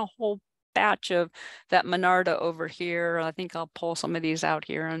I want a whole batch of that Monarda over here. I think I'll pull some of these out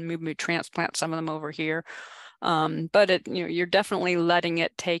here and maybe transplant some of them over here. But you're definitely letting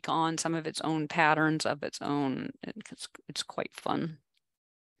it take on some of its own patterns of its own. It's quite fun.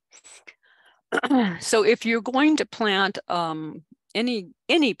 So if you're going to plant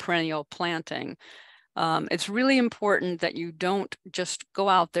any perennial planting, it's really important that you don't just go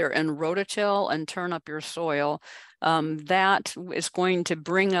out there and rototill and turn up your soil. That is going to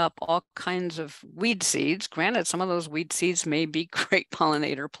bring up all kinds of weed seeds. Granted, some of those weed seeds may be great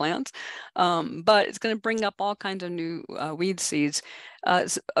pollinator plants, but it's going to bring up all kinds of new weed seeds.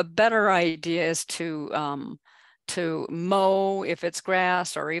 A better idea is to mow if it's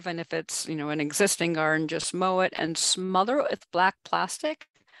grass, or even if it's an existing garden, just mow it and smother it with black plastic.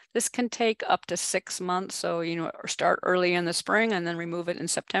 This can take up to 6 months. So, start early in the spring and then remove it in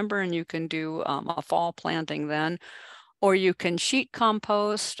September, and you can do a fall planting then. Or you can sheet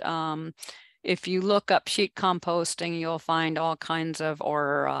compost. If you look up sheet composting, you'll find all kinds of,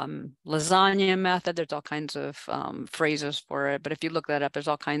 or lasagna method, there's all kinds of phrases for it. But if you look that up, there's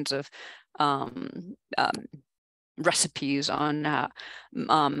all kinds of recipes on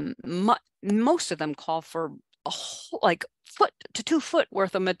most of them call for a whole, like 1 to 2 foot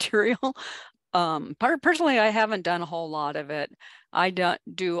worth of material. Personally, I haven't done a whole lot of it. I don't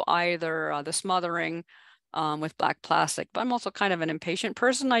do either the smothering with black plastic, but I'm also kind of an impatient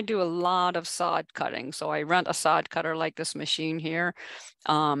person. I do a lot of sod cutting. So I rent a sod cutter like this machine here.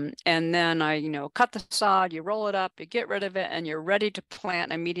 And then I, cut the sod, you roll it up, you get rid of it, and you're ready to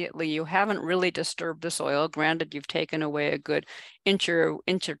plant immediately. You haven't really disturbed the soil. Granted, you've taken away a good inch or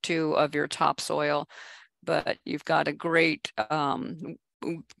two of your topsoil, but you've got a great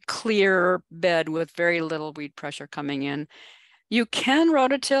clear bed with very little weed pressure coming in. You can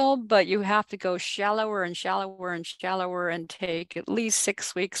rototill, but you have to go shallower and shallower and shallower and take at least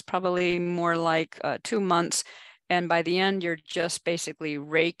 6 weeks, probably more like 2 months. And by the end, you're just basically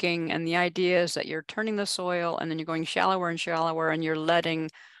raking. And the idea is that you're turning the soil and then you're going shallower and shallower, and you're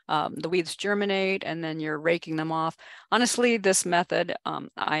letting the weeds germinate, and then you're raking them off. Honestly, this method,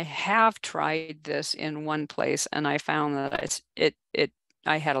 I have tried this in one place, and I found that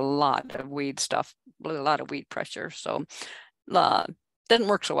I had a lot of weed stuff, a lot of weed pressure. So didn't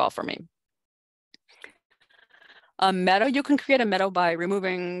work so well for me. A meadow, you can create a meadow by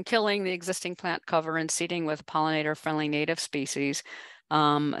killing the existing plant cover and seeding with pollinator-friendly native species.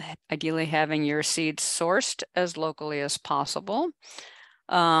 Ideally having your seeds sourced as locally as possible.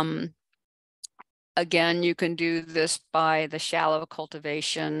 Again, you can do this by the shallow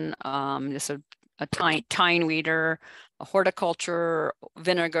cultivation. This is a tine weeder, a horticulture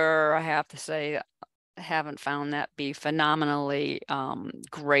vinegar. I have to say, I haven't found that be phenomenally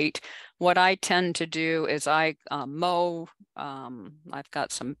great. What I tend to do is I mow. I've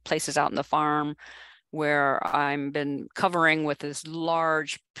got some places out in the farm where I've been covering with this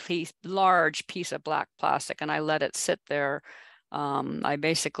large piece of black plastic, and I let it sit there. I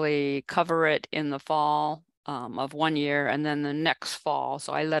basically cover it in the fall of 1 year, and then the next fall.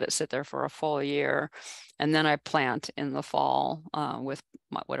 So I let it sit there for a full year, and then I plant in the fall with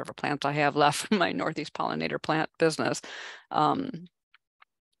whatever plants I have left from my Northeast pollinator plant business.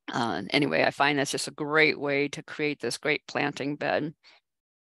 Anyway, I find that's just a great way to create this great planting bed.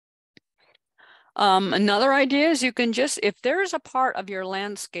 Another idea is you can just, if there's a part of your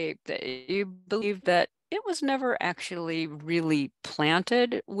landscape that you believe that it was never actually really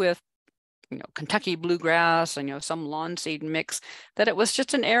planted with, Kentucky bluegrass and, some lawn seed mix, that it was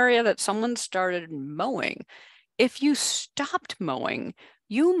just an area that someone started mowing. If you stopped mowing,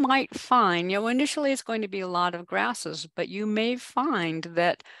 you might find, initially it's going to be a lot of grasses, but you may find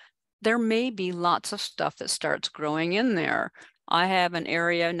that there may be lots of stuff that starts growing in there. I have an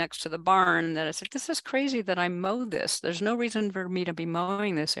area next to the barn that I said, this is crazy that I mow this. There's no reason for me to be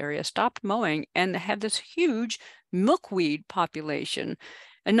mowing this area. Stopped mowing and had this huge milkweed population.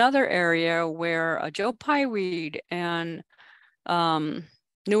 Another area where a Joe Pye weed and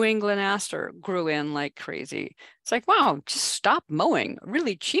New England aster grew in like crazy. It's like, wow, just stop mowing. A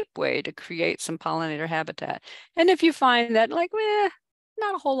really cheap way to create some pollinator habitat. And if you find that like,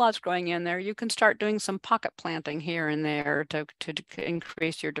 not a whole lot's growing in there, you can start doing some pocket planting here and there to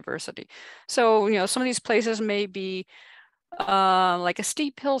increase your diversity. So, some of these places may be like a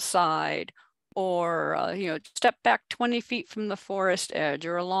steep hillside, or step back 20 feet from the forest edge,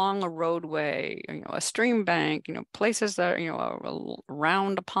 or along a roadway, a stream bank, places that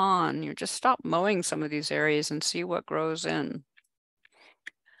around a pond. Just stop mowing some of these areas and see what grows in.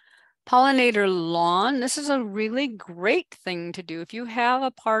 Pollinator lawn, this is a really great thing to do. If you have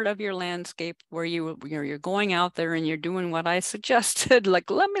a part of your landscape where you're going out there and you're doing what I suggested, like,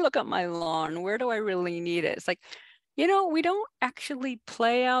 let me look at my lawn, where do I really need it? It's like, You know, we don't actually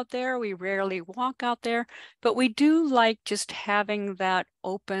play out there. We rarely walk out there, but we do like just having that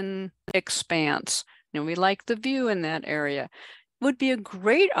open expanse. You know, we like the view in that area. Would be a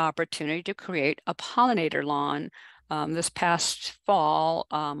great opportunity to create a pollinator lawn. This past fall,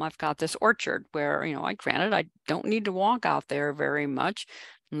 I've got this orchard where, you know, granted, I don't need to walk out there very much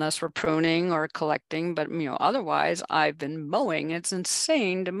unless we're pruning or collecting, but, you know, otherwise I've been mowing. It's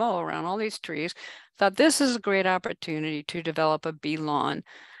insane to mow around all these trees. Thought this is a great opportunity to develop a bee lawn.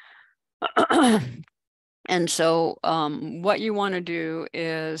 And so what you want to do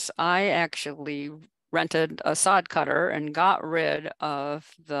is I actually rented a sod cutter and got rid of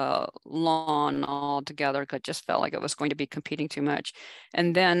the lawn altogether because it just felt like it was going to be competing too much.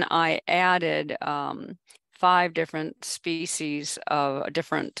 And then I added 5 different species of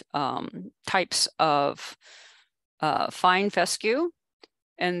different types of fine fescue,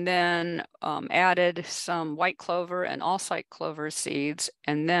 and then added some white clover and all-site clover seeds,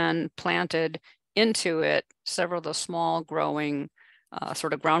 and then planted into it several of the small growing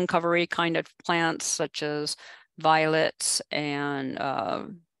sort of ground covery kind of plants, such as violets and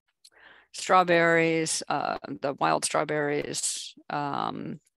strawberries, the wild strawberries,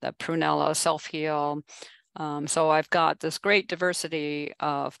 the prunella, self-heal. So I've got this great diversity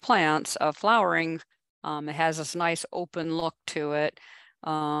of plants, of flowering. It has this nice open look to it,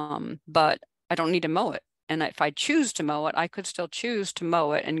 but I don't need to mow it. And if I choose to mow it, I could still choose to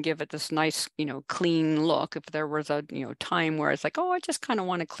mow it and give it this nice, you know, clean look. If there was a, you know, time where it's like, oh, I just kind of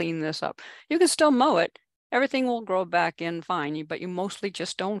want to clean this up, you can still mow it. Everything will grow back in fine, but you mostly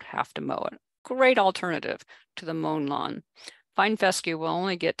just don't have to mow it. Great alternative to the mown lawn. Fine fescue will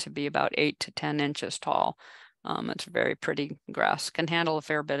only get to be about 8 to 10 inches tall. It's very pretty grass, can handle a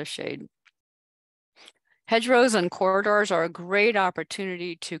fair bit of shade. Hedgerows and corridors are a great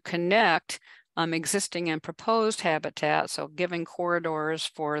opportunity to connect existing and proposed habitat. So giving corridors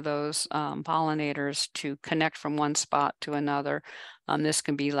for those pollinators to connect from one spot to another. This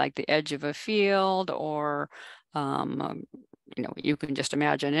can be like the edge of a field, or you know, you can just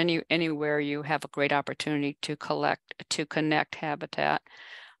imagine anywhere you have a great opportunity to connect habitat.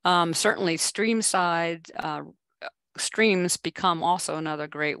 Certainly stream sides, streams become also another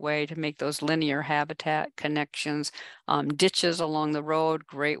great way to make those linear habitat connections. Ditches along the road,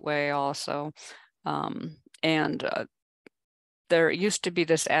 great way also. And there used to be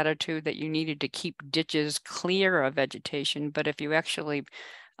this attitude that you needed to keep ditches clear of vegetation, but if you actually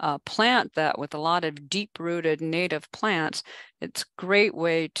plant that with a lot of deep-rooted native plants, it's a great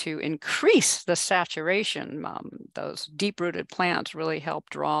way to increase the saturation. Those deep-rooted plants really help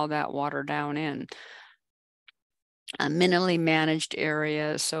draw that water down in. Minimally managed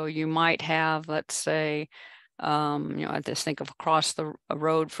areas. So you might have, let's say, you know, I just think of across the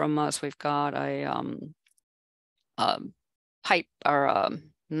road from us, we've got a pipe or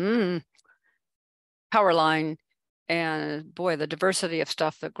power line, and boy, the diversity of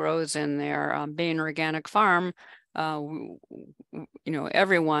stuff that grows in there. Being an organic farm, you know,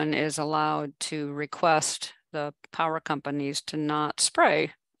 everyone is allowed to request the power companies to not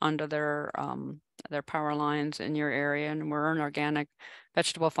spray under their power lines in your area, and we're an organic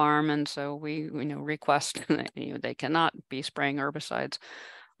vegetable farm, and so we, you know, request that, you know, they cannot be spraying herbicides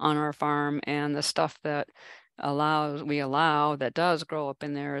on our farm, and the stuff that we allow that does grow up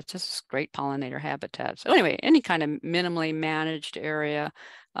in there, it's just great pollinator habitat. So anyway, any kind of minimally managed area,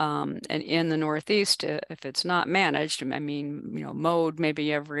 and in the Northeast, if it's not managed, I mean, you know, mowed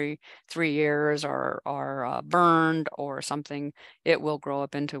maybe every 3 years, or burned or something, it will grow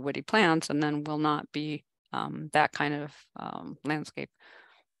up into woody plants and then will not be that kind of landscape.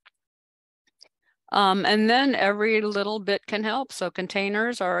 And then every little bit can help. So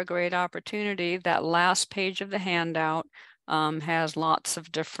containers are a great opportunity. That last page of the handout has lots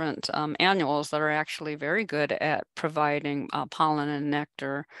of different annuals that are actually very good at providing pollen and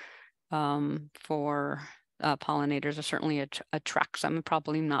nectar for pollinators. It certainly attracts them.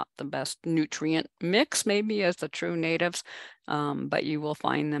 Probably not the best nutrient mix, maybe, as the true natives, but you will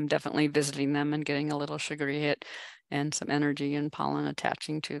find them definitely visiting them and getting a little sugary hit and some energy and pollen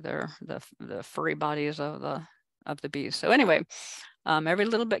attaching to the furry bodies of the bees. So anyway, every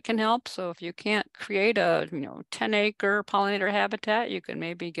little bit can help. So if you can't create a 10-acre pollinator habitat, you can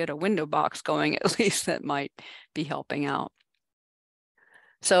maybe get a window box going at least. That might be helping out.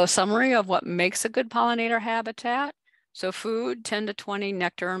 So a summary of what makes a good pollinator habitat. So food, 10 to 20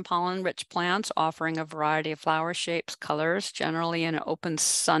 nectar and pollen-rich plants offering a variety of flower shapes, colors, generally in an open,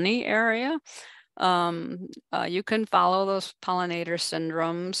 sunny area. You can follow those pollinator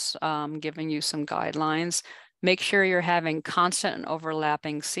syndromes, giving you some guidelines. Make sure you're having constant and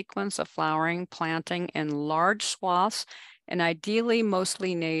overlapping sequence of flowering, planting in large swaths, and ideally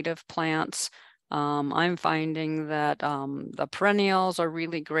mostly native plants. I'm finding that the perennials are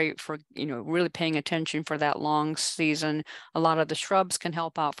really great for, really paying attention for that long season. A lot of the shrubs can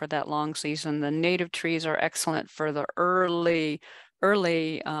help out for that long season. The native trees are excellent for the early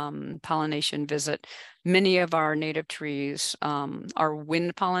pollination visit. Many of our native trees are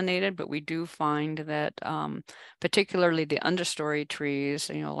wind pollinated, but we do find that particularly the understory trees,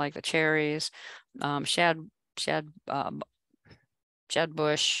 like the cherries, shad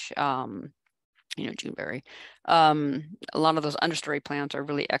bush, Juneberry. A lot of those understory plants are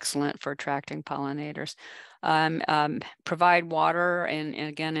really excellent for attracting pollinators. Provide water, and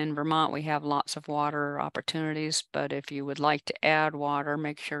again, in Vermont, we have lots of water opportunities, but if you would like to add water,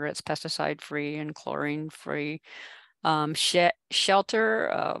 make sure it's pesticide-free and chlorine-free.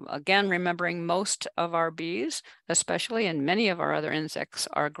 Shelter, again, remembering most of our bees, especially, and many of our other insects,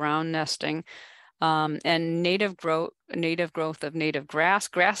 are ground nesting. And native growth of native grass.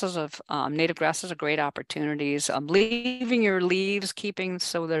 Native grasses are great opportunities. Leaving your leaves,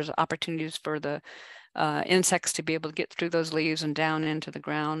 so there's opportunities for the insects to be able to get through those leaves and down into the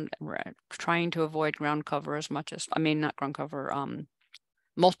ground. We're trying to avoid ground cover not ground cover,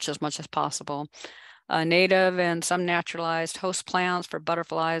 mulch as much as possible. Native and some naturalized host plants for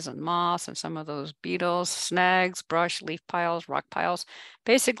butterflies and moths and some of those beetles, snags, brush, leaf piles, rock piles.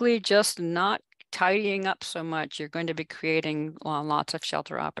 Basically just not tidying up so much. You're going to be creating lots of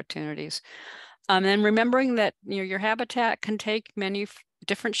shelter opportunities. And remembering that your habitat can take many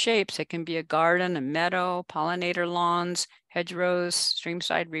different shapes. It can be a garden, a meadow, pollinator lawns, hedgerows,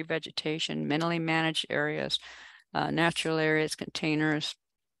 streamside revegetation, mentally managed areas, natural areas, containers.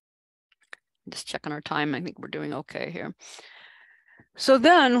 Just checking our time. I think we're doing okay here. So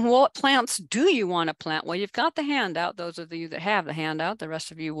then what plants do you want to plant? Well, you've got the handout. Those of you that have the handout, the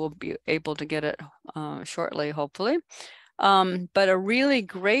rest of you will be able to get it shortly, hopefully. But a really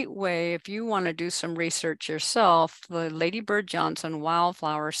great way, if you want to do some research yourself, the Lady Bird Johnson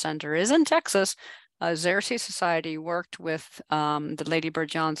Wildflower Center is in Texas. Xerces Society worked with the Lady Bird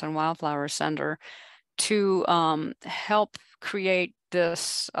Johnson Wildflower Center to help create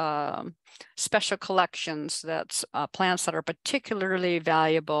this special collections that's plants that are particularly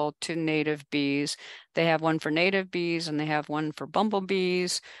valuable to native bees. They have one for native bees and they have one for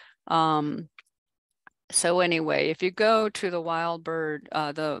bumblebees. So anyway, if you go to the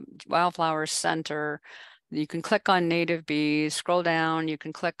the Wildflower Center, you can click on native bees, scroll down, you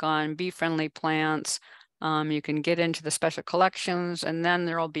can click on bee-friendly plants. You can get into the special collections, and then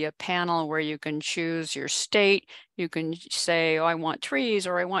there will be a panel where you can choose your state. You can say, oh, I want trees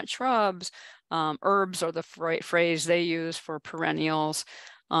or I want shrubs. Herbs are the phrase they use for perennials.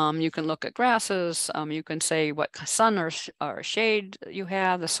 You can look at grasses. You can say what sun or shade you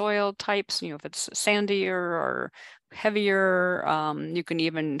have, the soil types, if it's sandier or heavier. You can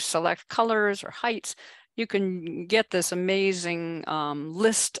even select colors or heights. You can get this amazing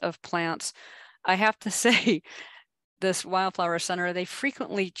list of plants. I have to say, this Wildflower Center, they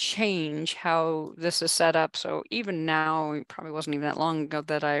frequently change how this is set up. So even now, it probably wasn't even that long ago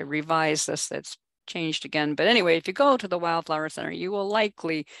that I revised this. It's changed again. But anyway, if you go to the Wildflower Center, you will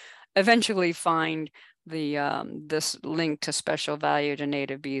likely eventually find this link to special value to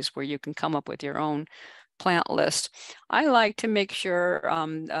native bees, where you can come up with your own plant list. I like to make sure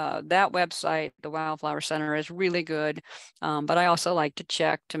that website, the Wildflower Center, is really good, but I also like to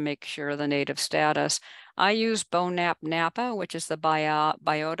check to make sure the native status. I use BONAP Napa, which is the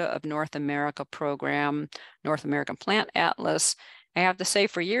Biota of North America program, North American Plant Atlas. I have to say,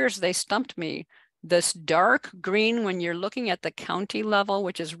 for years, they stumped me. This dark green, when you're looking at the county level,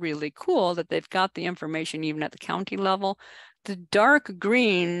 which is really cool that they've got the information even at the county level, the dark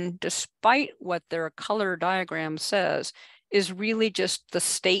green, despite what their color diagram says, is really just the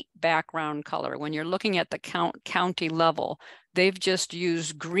state background color. When you're looking at the county level, they've just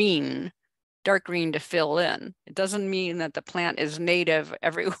used green, dark green, to fill in. It doesn't mean that the plant is native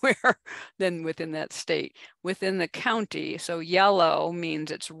everywhere then within that state. Within the county, so yellow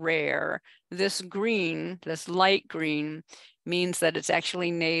means it's rare. This green, this light green, means that it's actually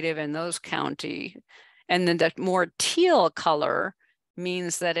native in those counties. And then that more teal color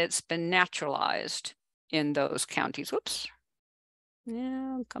means that it's been naturalized in those counties. Whoops.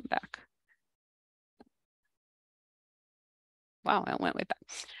 Yeah, I'll come back. Wow, I went way back.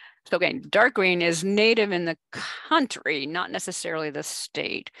 So again, dark green is native in the country, not necessarily the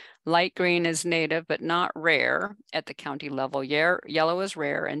state. Light green is native, but not rare at the county level. Yellow is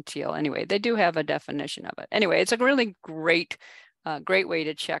rare, and teal. Anyway, they do have a definition of it. Anyway, it's a really great way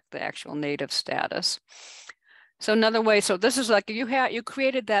to check the actual native status. So another way, so this is like you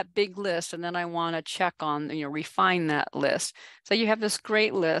created that big list, and then I want to check on, refine that list. So you have this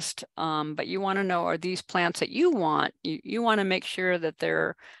great list, but you want to know, are these plants that you want? You want to make sure that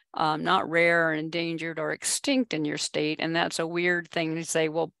they're not rare, endangered, or extinct in your state. And that's a weird thing to say,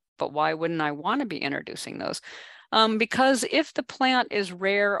 well, but why wouldn't I want to be introducing those? Because if the plant is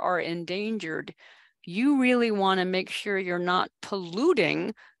rare or endangered, you really want to make sure you're not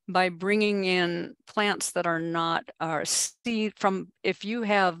polluting by bringing in plants that are not seed from, if you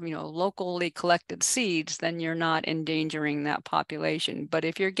have, locally collected seeds, then you're not endangering that population. But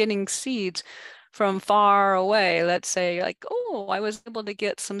if you're getting seeds from far away, let's say like, oh, I was able to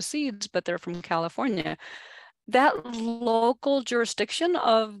get some seeds, but they're from California, that local jurisdiction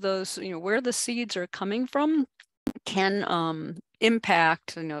of those, where the seeds are coming from can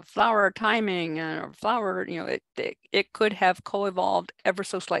impact, flower timing or flower, it could have co-evolved ever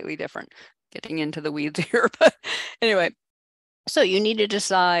so slightly different. Getting into the weeds here, but anyway, so you need to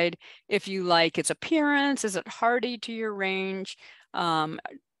decide if you like its appearance, is it hardy to your range,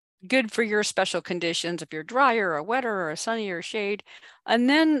 good for your special conditions, if you're drier or wetter or sunny or shade, and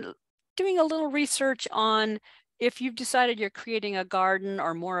then doing a little research on if you've decided you're creating a garden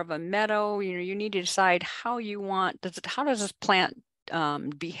or more of a meadow, you need to decide how you want, how does this plant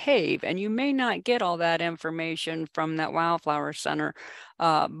behave? And you may not get all that information from that Wildflower Center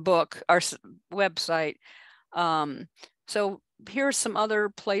book or website. So here's some other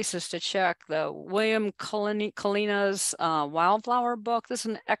places to check. The William Colina's Wildflower book. This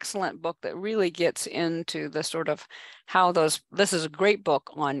is an excellent book that really gets into the sort of how this is a great book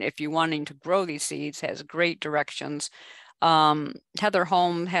on if you're wanting to grow these seeds, has great directions. Heather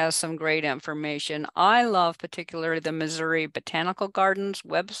Holm has some great information. I love particularly the Missouri Botanical Gardens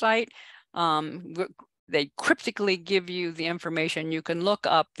website. They cryptically give you the information. You can look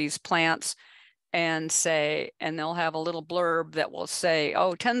up these plants and they'll have a little blurb that will say,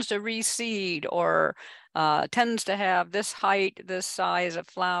 oh, tends to reseed, or tends to have this height, this size of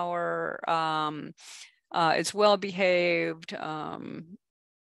flower, it's well behaved.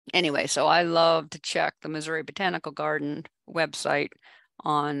 Anyway, so I love to check the Missouri Botanical Garden website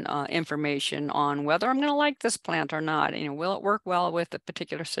on information on whether I'm going to like this plant or not. Will it work well with the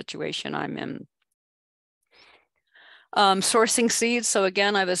particular situation I'm in? Sourcing seeds. So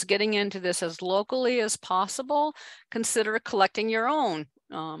again, I was getting into this as locally as possible. Consider collecting your own.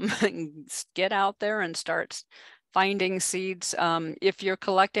 Get out there and start finding seeds. If you're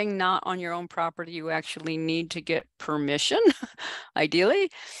collecting not on your own property, you actually need to get permission, ideally.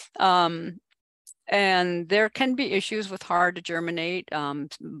 And there can be issues with hard to germinate.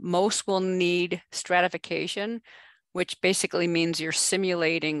 Most will need stratification, which basically means you're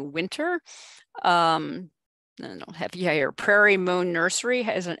simulating winter. I don't have here. Prairie Moon Nursery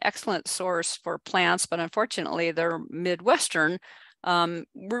is an excellent source for plants, but unfortunately they're Midwestern.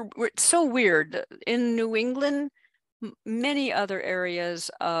 It's so weird. In New England, many other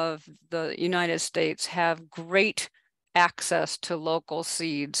areas of the United States have great access to local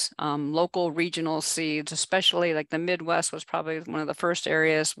seeds, local regional seeds, especially like the Midwest was probably one of the first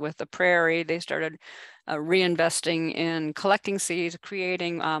areas with the prairie. They started reinvesting in collecting seeds,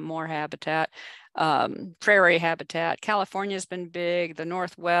 creating more habitat. Prairie habitat. California's been big, the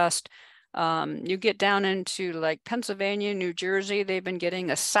Northwest. You get down into like Pennsylvania, New Jersey, they've been getting.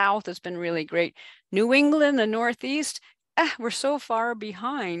 The South has been really great. New England, the Northeast, we're so far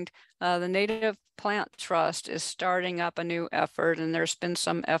behind. The Native Plant Trust is starting up a new effort, and there's been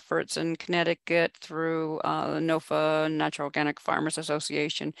some efforts in Connecticut through the NOFA, Natural Organic Farmers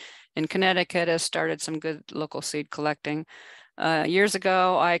Association in Connecticut has started some good local seed collecting. Years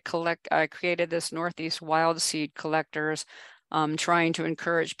ago, I created this Northeast Wild Seed Collectors, trying to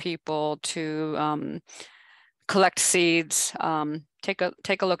encourage people to collect seeds. Take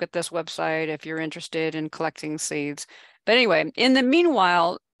a look at this website if you're interested in collecting seeds. But anyway, in the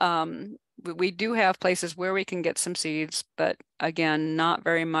meanwhile, we do have places where we can get some seeds, but again, not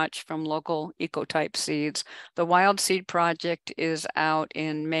very much from local ecotype seeds. The Wild Seed Project is out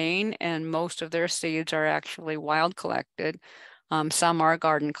in Maine, and most of their seeds are actually wild collected. Some are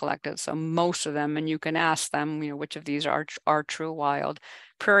garden collected, so most of them, and you can ask them, which of these are true wild.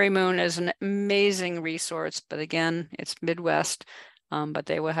 Prairie Moon is an amazing resource, but again, it's Midwest. But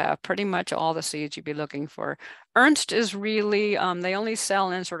they will have pretty much all the seeds you'd be looking for. Ernst is really, they only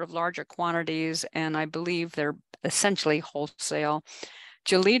sell in sort of larger quantities, and I believe they're essentially wholesale.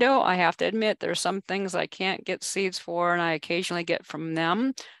 Gelito, I have to admit, there's some things I can't get seeds for, and I occasionally get from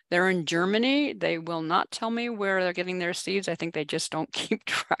them. They're in Germany. They will not tell me where they're getting their seeds. I think they just don't keep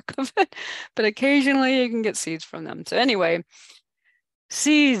track of it, but occasionally you can get seeds from them. So anyway,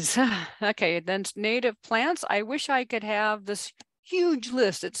 Seeds. Okay, then native plants. I wish I could have this huge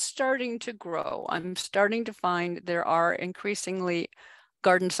list. It's starting to grow. I'm starting to find there are increasingly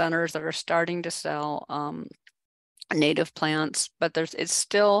garden centers that are starting to sell native plants, but it's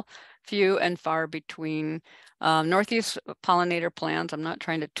still few and far between. Northeast pollinator plants, I'm not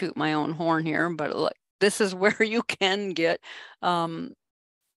trying to toot my own horn here, but look, this is where you can get a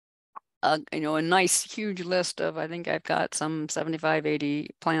nice huge list of, I think I've got some 75, 80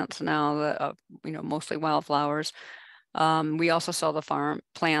 plants now that, mostly wildflowers. We also sell the farm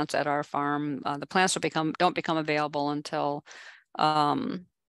plants at our farm. The plants don't become available until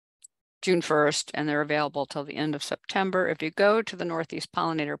June 1st, and they're available till the end of September. If you go to the Northeast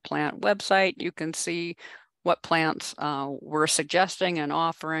Pollinator Plant website, you can see what plants we're suggesting and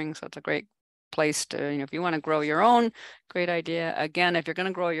offering. So it's a great place to, if you want to grow your own, great idea. Again, if you're going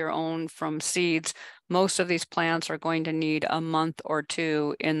to grow your own from seeds, most of these plants are going to need a month or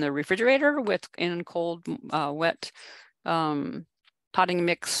two in the refrigerator in cold, wet potting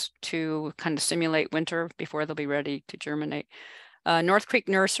mix to kind of simulate winter before they'll be ready to germinate. North Creek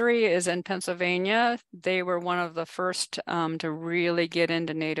Nursery is in Pennsylvania. They were one of the first to really get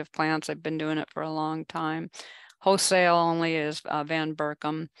into native plants. I've been doing it for a long time. Wholesale only is Van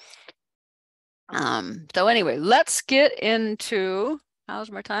Berkom. So anyway, let's get into, how's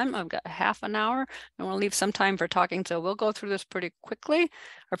my time? I've got half an hour. I want to leave some time for talking, so we'll go through this pretty quickly,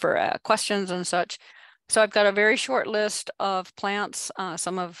 or for questions and such. So I've got a very short list of plants,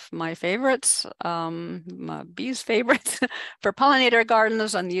 some of my favorites, my bees' favorites for pollinator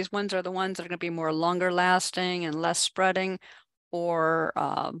gardens, and these ones are the ones that are going to be more longer lasting and less spreading, or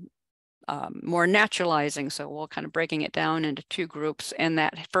more naturalizing. So we'll kind of breaking it down into two groups, and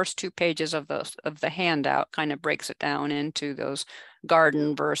that first 2 pages of the handout kind of breaks it down into those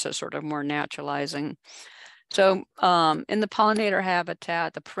garden versus sort of more naturalizing. So in the pollinator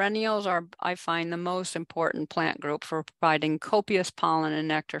habitat, the perennials are, I find, the most important plant group for providing copious pollen and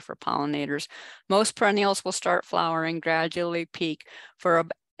nectar for pollinators. Most perennials will start flowering, gradually,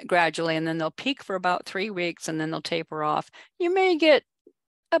 and then they'll peak for about 3 weeks, and then they'll taper off. You may get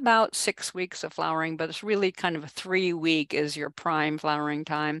about 6 weeks of flowering, but it's really kind of a 3-week is your prime flowering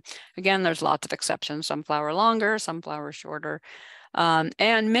time. Again, there's lots of exceptions. Some flower longer, some flower shorter.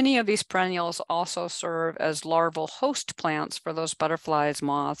 And many of these perennials also serve as larval host plants for those butterflies,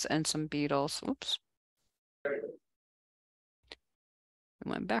 moths, and some beetles. Oops. I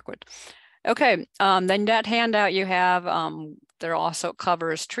went backward. Okay, then that handout you have, there also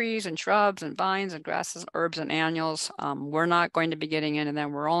covers trees and shrubs and vines and grasses, herbs and annuals. We're not going to be getting into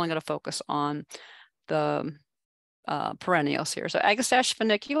them. We're only going to focus on the perennials here. So Agastache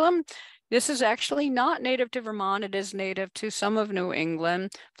funiculum, this is actually not native to Vermont. It is native to some of New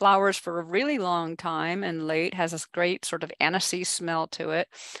England. Flowers for a really long time and late, has this great sort of anisey smell to it.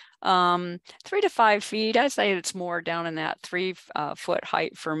 3 to 5 feet. I'd say it's more down in that 3-foot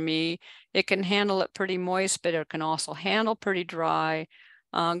height for me. It can handle it pretty moist, but it can also handle pretty dry.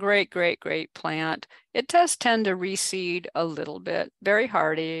 Great plant. It does tend to reseed a little bit. Very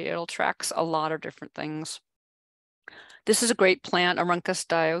hardy. It'll track a lot of different things. This is a great plant, Aruncus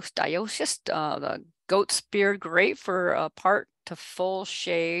dioecious, the goat's beard, great for part to full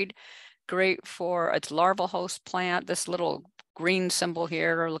shade. Great for its larval host plant. This little green symbol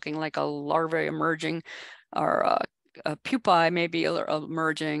here looking like a larva emerging, or a pupae maybe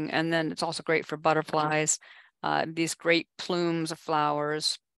emerging. And then it's also great for butterflies. These great plumes of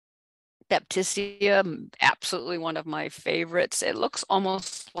flowers. Baptisia, absolutely one of my favorites. It looks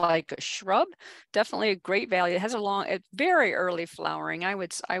almost like a shrub. Definitely a great value. It has very early flowering. I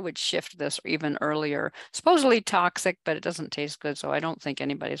would shift this even earlier. Supposedly toxic, but it doesn't taste good, so I don't think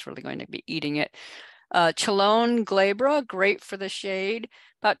anybody's really going to be eating it. Chelone glabra, great for the shade,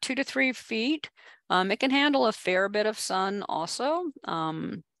 about 2 to 3 feet. It can handle a fair bit of sun also.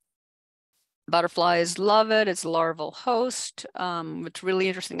 Butterflies love it. It's a larval host. It's really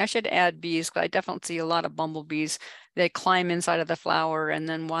interesting. I should add bees, because I definitely see a lot of bumblebees. They climb inside of the flower, and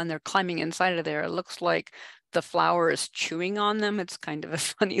then when they're climbing inside of there, it looks like the flower is chewing on them. It's kind of a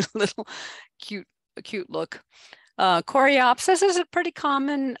funny little cute look. Coreopsis is a pretty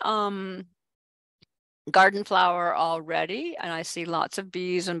common garden flower already, and I see lots of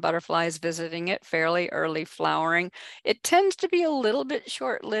bees and butterflies visiting it, fairly early flowering. It tends to be a little bit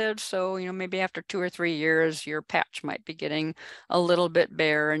short-lived, so maybe after 2 or 3 years your patch might be getting a little bit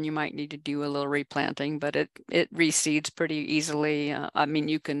bare and you might need to do a little replanting, but it reseeds pretty easily. I mean,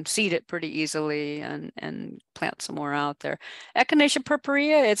 you can seed it pretty easily and plant some more out there. Echinacea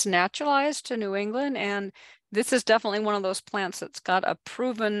purpurea, it's naturalized to New England, and this is definitely one of those plants that's got a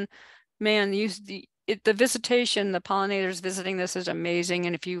proven, man, the visitation, the pollinators visiting this is amazing.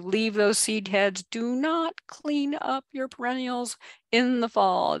 And if you leave those seed heads, do not clean up your perennials in the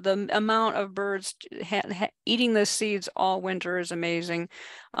fall. The amount of birds eating the seeds all winter is amazing.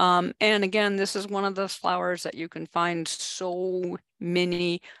 And again, this is one of those flowers that you can find so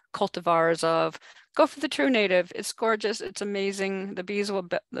many cultivars of. Go for the true native. It's gorgeous. It's amazing. The bees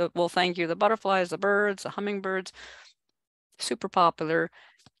will thank you. The butterflies, the birds, the hummingbirds, super popular.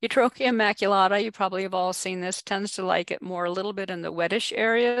 Eutrochia maculata, you probably have all seen this, tends to like it more a little bit in the wettish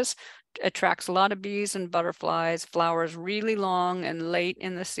areas. Attracts a lot of bees and butterflies, flowers really long and late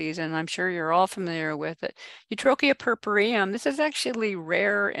in the season. I'm sure you're all familiar with it. Eutrochia purpureum, this is actually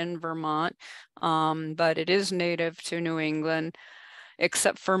rare in Vermont, but it is native to New England,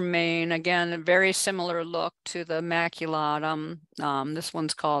 except for Maine. Again, a very similar look to the maculatum. This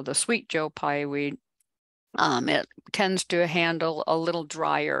one's called the sweet Joe pieweed. It tends to handle a little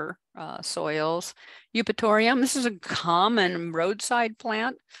drier soils. Eupatorium, this is a common roadside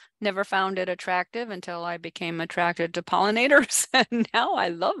plant. Never found it attractive until I became attracted to pollinators. And now I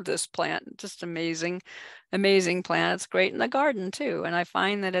love this plant. Just amazing, amazing plant. It's great in the garden too. And I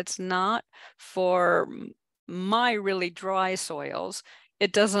find that it's not for my really dry soils.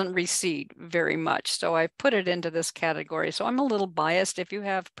 It doesn't reseed very much. So I put it into this category. So I'm a little biased. If you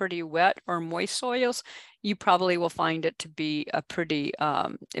have pretty wet or moist soils, you probably will find it to be a pretty,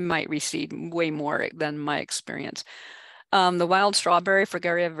 it might reseed way more than my experience. The wild strawberry,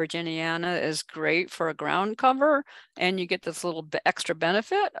 Fragaria virginiana, is great for a ground cover, and you get this little bit extra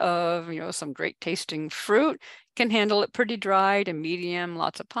benefit of, some great tasting fruit. Can handle it pretty dry to medium,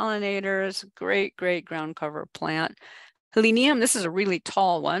 lots of pollinators, great, great ground cover plant. Helenium, this is a really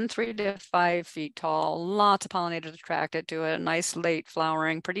tall one, 3 to 5 feet tall, lots of pollinators attracted to it, nice late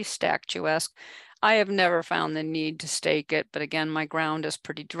flowering, pretty statuesque. I have never found the need to stake it, but again, my ground is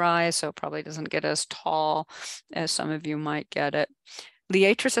pretty dry, so it probably doesn't get as tall as some of you might get it.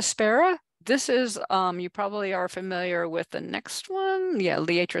 Liatris aspera, this is, you probably are familiar with the next one. Yeah,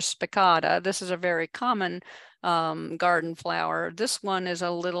 Liatris spicata. This is a very common garden flower. This one is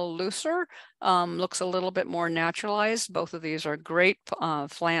a little looser, looks a little bit more naturalized. Both of these are great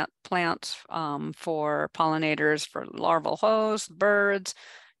plants for pollinators, for larval hosts, birds.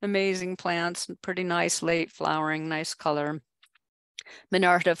 Amazing plants, pretty nice late flowering, nice color.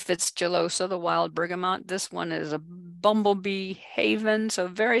 Monarda fistulosa, the wild bergamot. This one is a bumblebee haven, so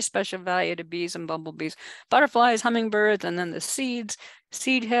very special value to bees and bumblebees, butterflies, hummingbirds, and then the seed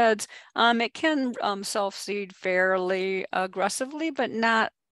heads. It can self-seed fairly aggressively, but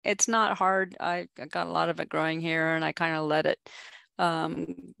it's not hard. I got a lot of it growing here, and I kind of let it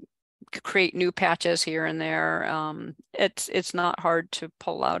create new patches here and there. It's not hard to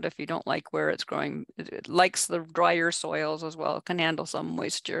pull out if you don't like where it's growing. It likes the drier soils as well. It can handle some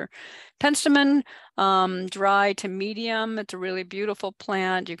moisture. Penstemon, dry to medium. It's a really beautiful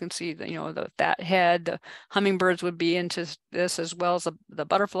plant. You can see that head. The hummingbirds would be into this, as well as the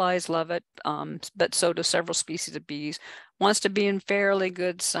butterflies love it. But so do several species of bees. Wants to be in fairly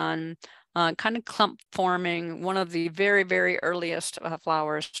good sun. Kind of clump forming, one of the very, very earliest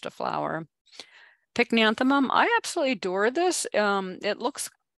flowers to flower. Pycnanthemum, I absolutely adore this. It looks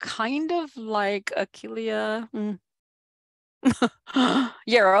kind of like Achillea.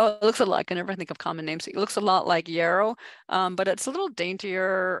 Yarrow. It looks a lot. I can never think of common names. It looks a lot like yarrow, but it's a little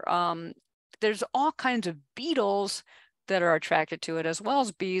daintier. There's all kinds of beetles that are attracted to it, as well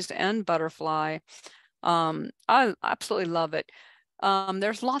as bees and butterfly. I absolutely love it.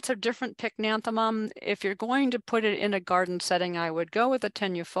 There's lots of different pycnanthemum. If you're going to put it in a garden setting, I would go with a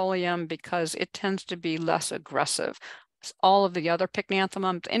tenuifolium because it tends to be less aggressive. All of the other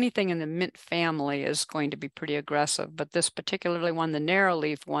pycnanthemums, anything in the mint family is going to be pretty aggressive, but this particularly one, the narrow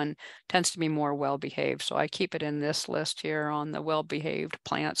leaf one, tends to be more well-behaved. So I keep it in this list here on the well-behaved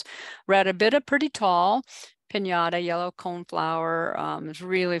plants. Rattabita, pretty tall. Pinata, yellow coneflower. It's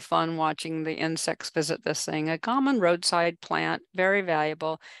really fun watching the insects visit this thing. A common roadside plant, very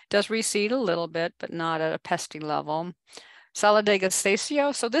valuable. Does reseed a little bit, but not at a pesty level. Saladega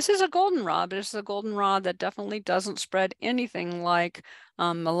stasio. So this is a goldenrod, but this is a goldenrod that definitely doesn't spread anything like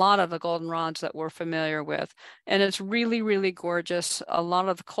a lot of the goldenrods that we're familiar with. And it's really, really gorgeous. A lot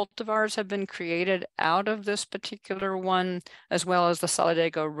of the cultivars have been created out of this particular one, as well as the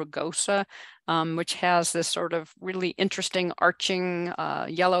Saladega rugosa, which has this sort of really interesting arching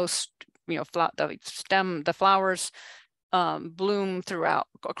yellow, the flowers bloom throughout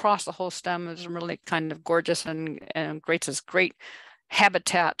across the whole stem. Is really kind of gorgeous and creates this great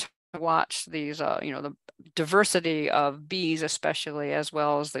habitat to watch these, the diversity of bees, especially, as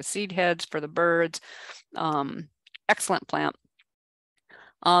well as the seed heads for the birds. Excellent plant.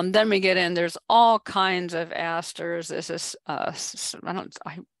 Then we get in, there's all kinds of asters. This is,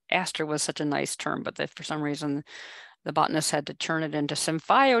 aster was such a nice term, but for some reason, the botanist had to turn it into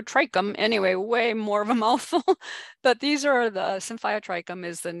Symphyotrichum. Anyway, way more of a mouthful. But these are the Symphyotrichum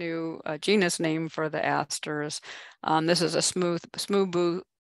is the new genus name for the asters. This is a smooth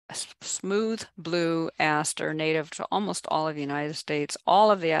blue aster native to almost all of the United States.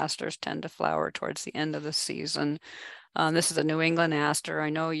 All of the asters tend to flower towards the end of the season. This is a New England aster. I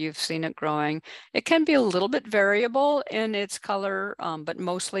know you've seen it growing. It can be a little bit variable in its color, but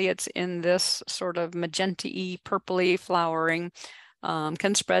mostly it's in this sort of magenta-y, purpley flowering.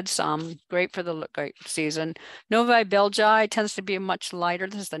 Can spread some, great for the great season. Novi Belgi tends to be much lighter.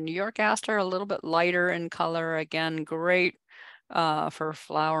 This is the New York aster, a little bit lighter in color. Again, great for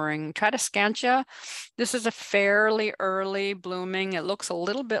flowering. Tradescantia, this is a fairly early blooming. It looks a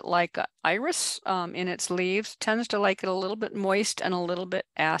little bit like iris in its leaves. Tends to like it a little bit moist and a little bit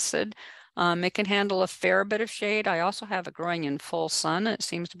acid. It can handle a fair bit of shade. I also have it growing in full sun. It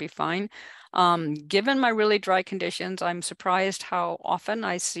seems to be fine. Given my really dry conditions, I'm surprised how often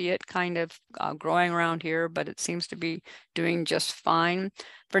I see it kind of growing around here, but it seems to be doing just fine.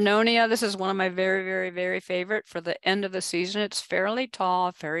 Vernonia, this is one of my very, very, very favorite for the end of the season. It's fairly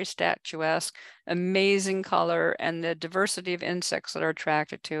tall, very statuesque, amazing color, and the diversity of insects that are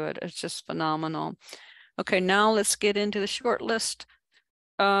attracted to it. It's just phenomenal. Okay, now let's get into the short list.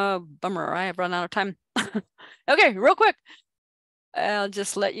 Bummer, I have run out of time. Okay, real quick. I'll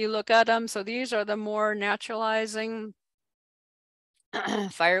just let you look at them. So these are the more naturalizing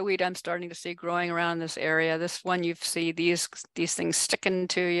fireweed I'm starting to see growing around this area. This one you see these things sticking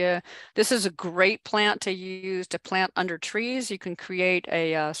to you. This is a great plant to use to plant under trees. You can create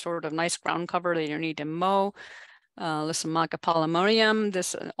a sort of nice ground cover that you don't need to mow. Lysimachus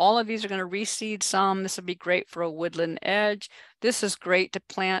polemonium. All of these are going to reseed some. This would be great for a woodland edge. This is great to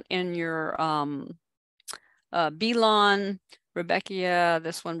plant in your bee lawn. Rebeckia,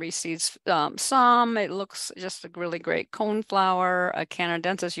 this one reseeds some. It looks just a really great coneflower. A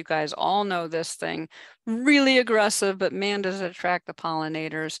Canadensis, you guys all know this thing. Really aggressive, but man, does it attract the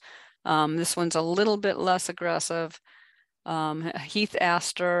pollinators. This one's a little bit less aggressive. Heath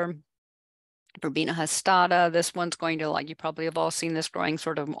aster, Verbena hastata. This one's going to, like, you probably have all seen this growing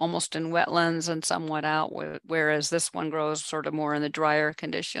sort of almost in wetlands and somewhat out, whereas this one grows sort of more in the drier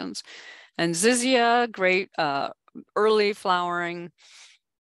conditions. And Zizia, great early flowering.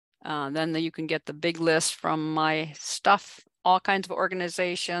 Then you can get the big list from my stuff, all kinds of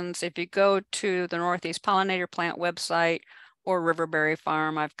organizations. If you go to the Northeast Pollinator Plant website or Riverberry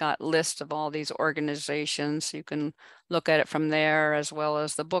Farm, I've got lists of all these organizations. You can look at it from there, as well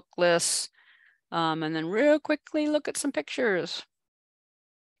as the book lists. And then real quickly look at some pictures.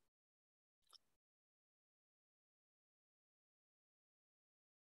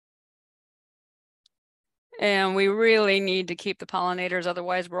 And we really need to keep the pollinators,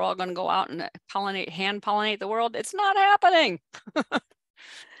 otherwise we're all going to go out and hand pollinate the world. It's not happening.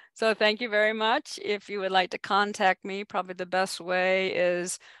 So thank you very much. If you would like to contact me, probably the best way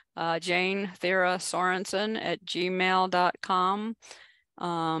is Jane Thera Sorensen at gmail.com.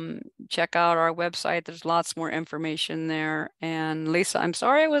 Check out our website. There's lots more information there. And Lisa, I'm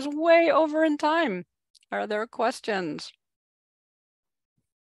sorry I was way over in time. Are there questions?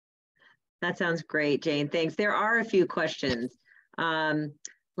 That sounds great, Jane. Thanks. There are a few questions.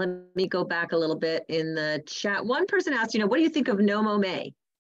 Let me go back a little bit in the chat. One person asked, what do you think of Nomo May?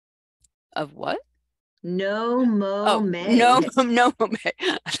 Of what? Nomo May. Nomo May.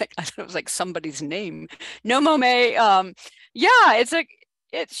 I thought it was like somebody's name. Nomo May. Yeah,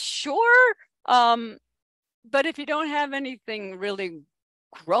 it's sure. But if you don't have anything really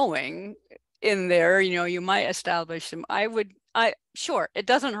growing in there, you might establish them. Sure, it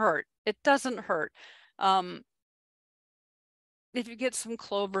doesn't hurt. It doesn't hurt. If you get some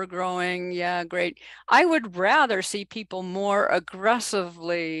clover growing, yeah, great. I would rather see people more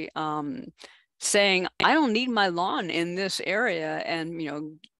aggressively saying, I don't need my lawn in this area,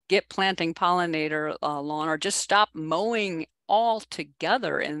 and get planting pollinator lawn, or just stop mowing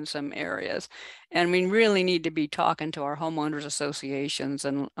altogether in some areas. And we really need to be talking to our homeowners associations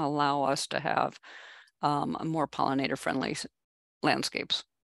and allow us to have more pollinator friendly landscapes.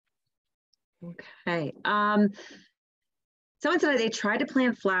 Okay. Someone said they tried to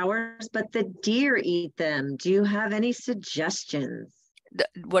plant flowers, but the deer eat them. Do you have any suggestions?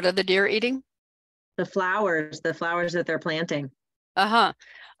 What are the deer eating? The flowers that they're planting. That's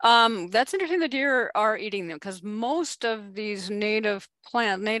interesting. The deer are eating them because most of these native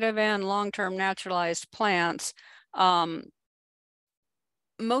and long-term naturalized plants,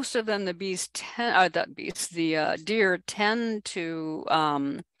 most of them, the deer tend to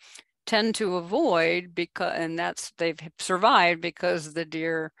avoid, because, and they've survived because the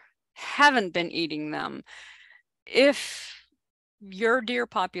deer haven't been eating them. If your deer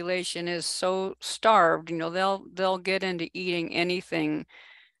population is so starved, they'll get into eating anything.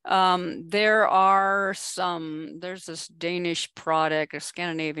 There's this Danish product, a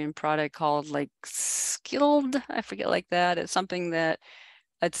Scandinavian product called like Skilled, I forget, like that. It's something that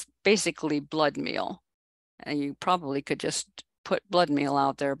it's basically blood meal. And you probably could just put blood meal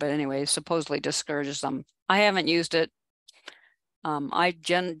out there, but anyway, supposedly discourages them. I haven't used it. I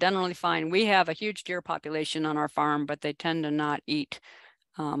generally find we have a huge deer population on our farm, but they tend to not eat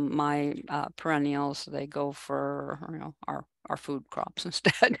my perennials. They go for our food crops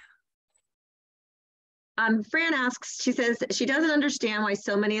instead. Fran asks, she says she doesn't understand why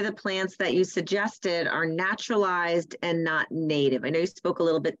so many of the plants that you suggested are naturalized and not native. I know you spoke a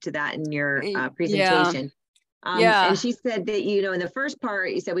little bit to that in your presentation. And she said that, in the first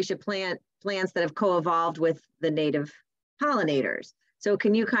part, you said we should plant plants that have co-evolved with the native pollinators. So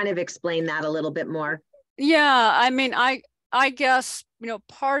can you kind of explain that a little bit more? Yeah, I mean, I guess,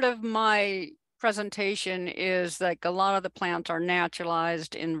 part of my presentation is like a lot of the plants are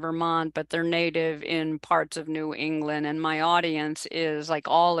naturalized in Vermont, but they're native in parts of New England. And my audience is like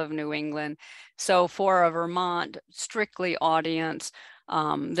all of New England. So for a Vermont strictly audience,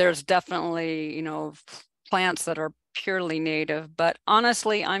 there's definitely, plants that are purely native. But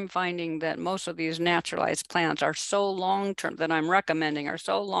honestly, I'm finding that most of these naturalized plants are so long-term that I'm recommending are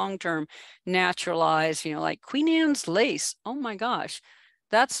so long-term naturalized, like Queen Anne's lace. Oh my gosh.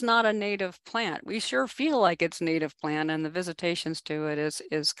 That's not a native plant. We sure feel like it's native plant, and the visitations to it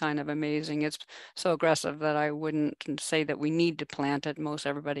is kind of amazing. It's so aggressive that I wouldn't say that we need to plant it. Most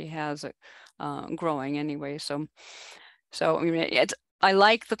everybody has it growing anyway. So I mean, I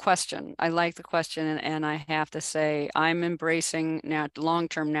like the question. And I have to say I'm embracing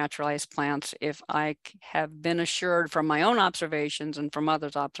long-term naturalized plants if I have been assured from my own observations and from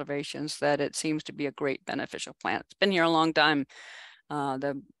others' observations that it seems to be a great beneficial plant. It's been here a long time.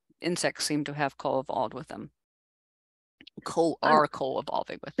 The insects seem to have co-evolved with them.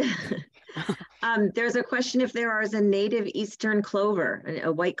 Co-evolving with them. There's a question if there is a native eastern clover,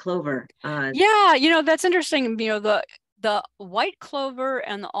 a white clover. Yeah, that's interesting. The white clover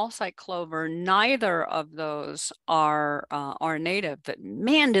and the Alsite clover, neither of those are native, but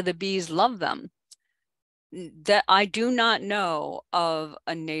man, do the bees love them. That I do not know of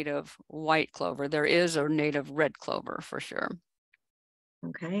a native white clover. There is a native red clover for sure.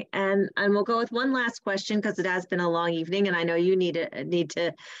 Okay, and we'll go with one last question because it has been a long evening, and I know you need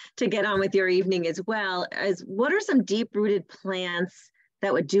to get on with your evening as well. What are some deep-rooted plants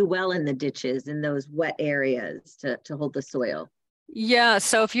that would do well in the ditches in those wet areas to hold the soil? Yeah,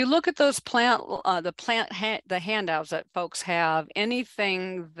 so if you look at those the handouts that folks have,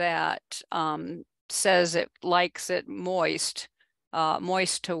 anything that says it likes it moist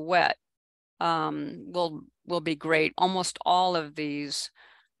to wet will be great. Almost all of these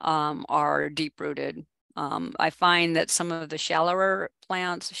are deep rooted. I find that some of the shallower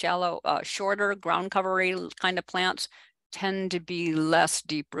plants, shorter ground covery kind of plants tend to be less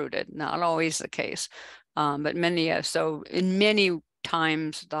deep rooted. Not always the case, but so in many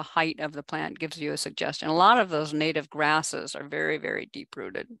times the height of the plant gives you a suggestion. A lot of those native grasses are very, very deep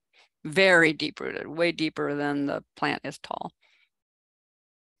rooted, way deeper than the plant is tall.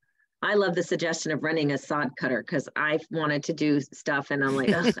 I love the suggestion of running a sod cutter because I've wanted to do stuff and I'm like,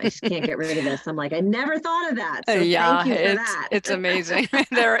 ugh, I just can't get rid of this. I'm like, I never thought of that. So yeah, thank you for that. It's amazing.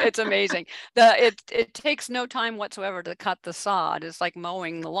 It's amazing. It takes no time whatsoever to cut the sod. It's like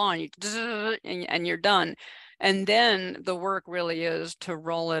mowing the lawn. And you're done. And then the work really is to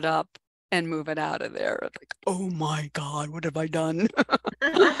roll it up and move it out of there. It's like, oh my God, what have I done?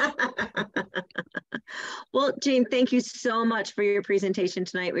 Well, Jane, thank you so much for your presentation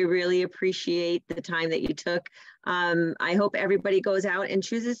tonight. We really appreciate the time that you took. I hope everybody goes out and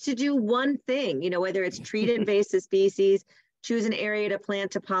chooses to do one thing, whether it's treat invasive species, choose an area to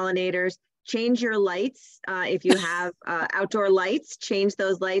plant to pollinators, change your lights. If you have outdoor lights, change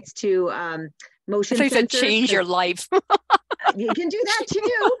those lights to motion sensors. Said change your life. You can do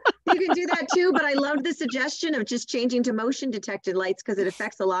that too. But I loved the suggestion of just changing to motion detected lights because it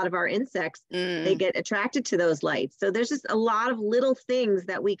affects a lot of our insects. They get attracted to those lights. So there's just a lot of little things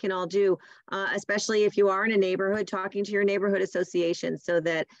that we can all do, especially if you are in a neighborhood, talking to your neighborhood association so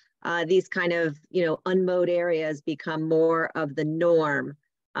that these kind of, unmowed areas become more of the norm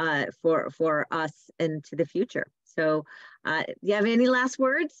for us into the future. So you have any last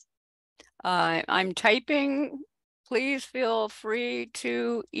words? I'm typing please feel free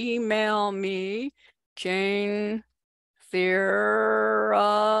to email me, Jane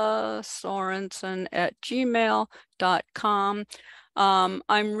Sorensen@gmail.com.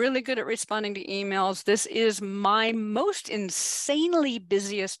 I'm really good at responding to emails. This is my most insanely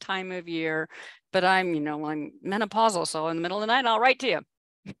busiest time of year, but I'm menopausal, so in the middle of the night, I'll write to you.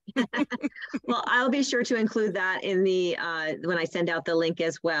 Well, I'll be sure to include that in the when I send out the link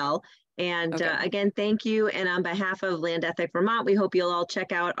as well. And Okay. again, thank you. And on behalf of Land Ethic Vermont, we hope you'll all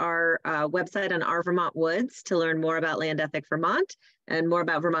check out our website on Our Vermont Woods to learn more about Land Ethic Vermont and more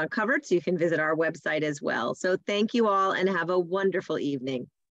about Vermont Covered. So you can visit our website as well. So thank you all and have a wonderful evening.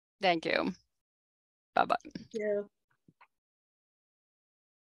 Thank you. Bye-bye.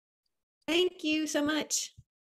 Thank you so much.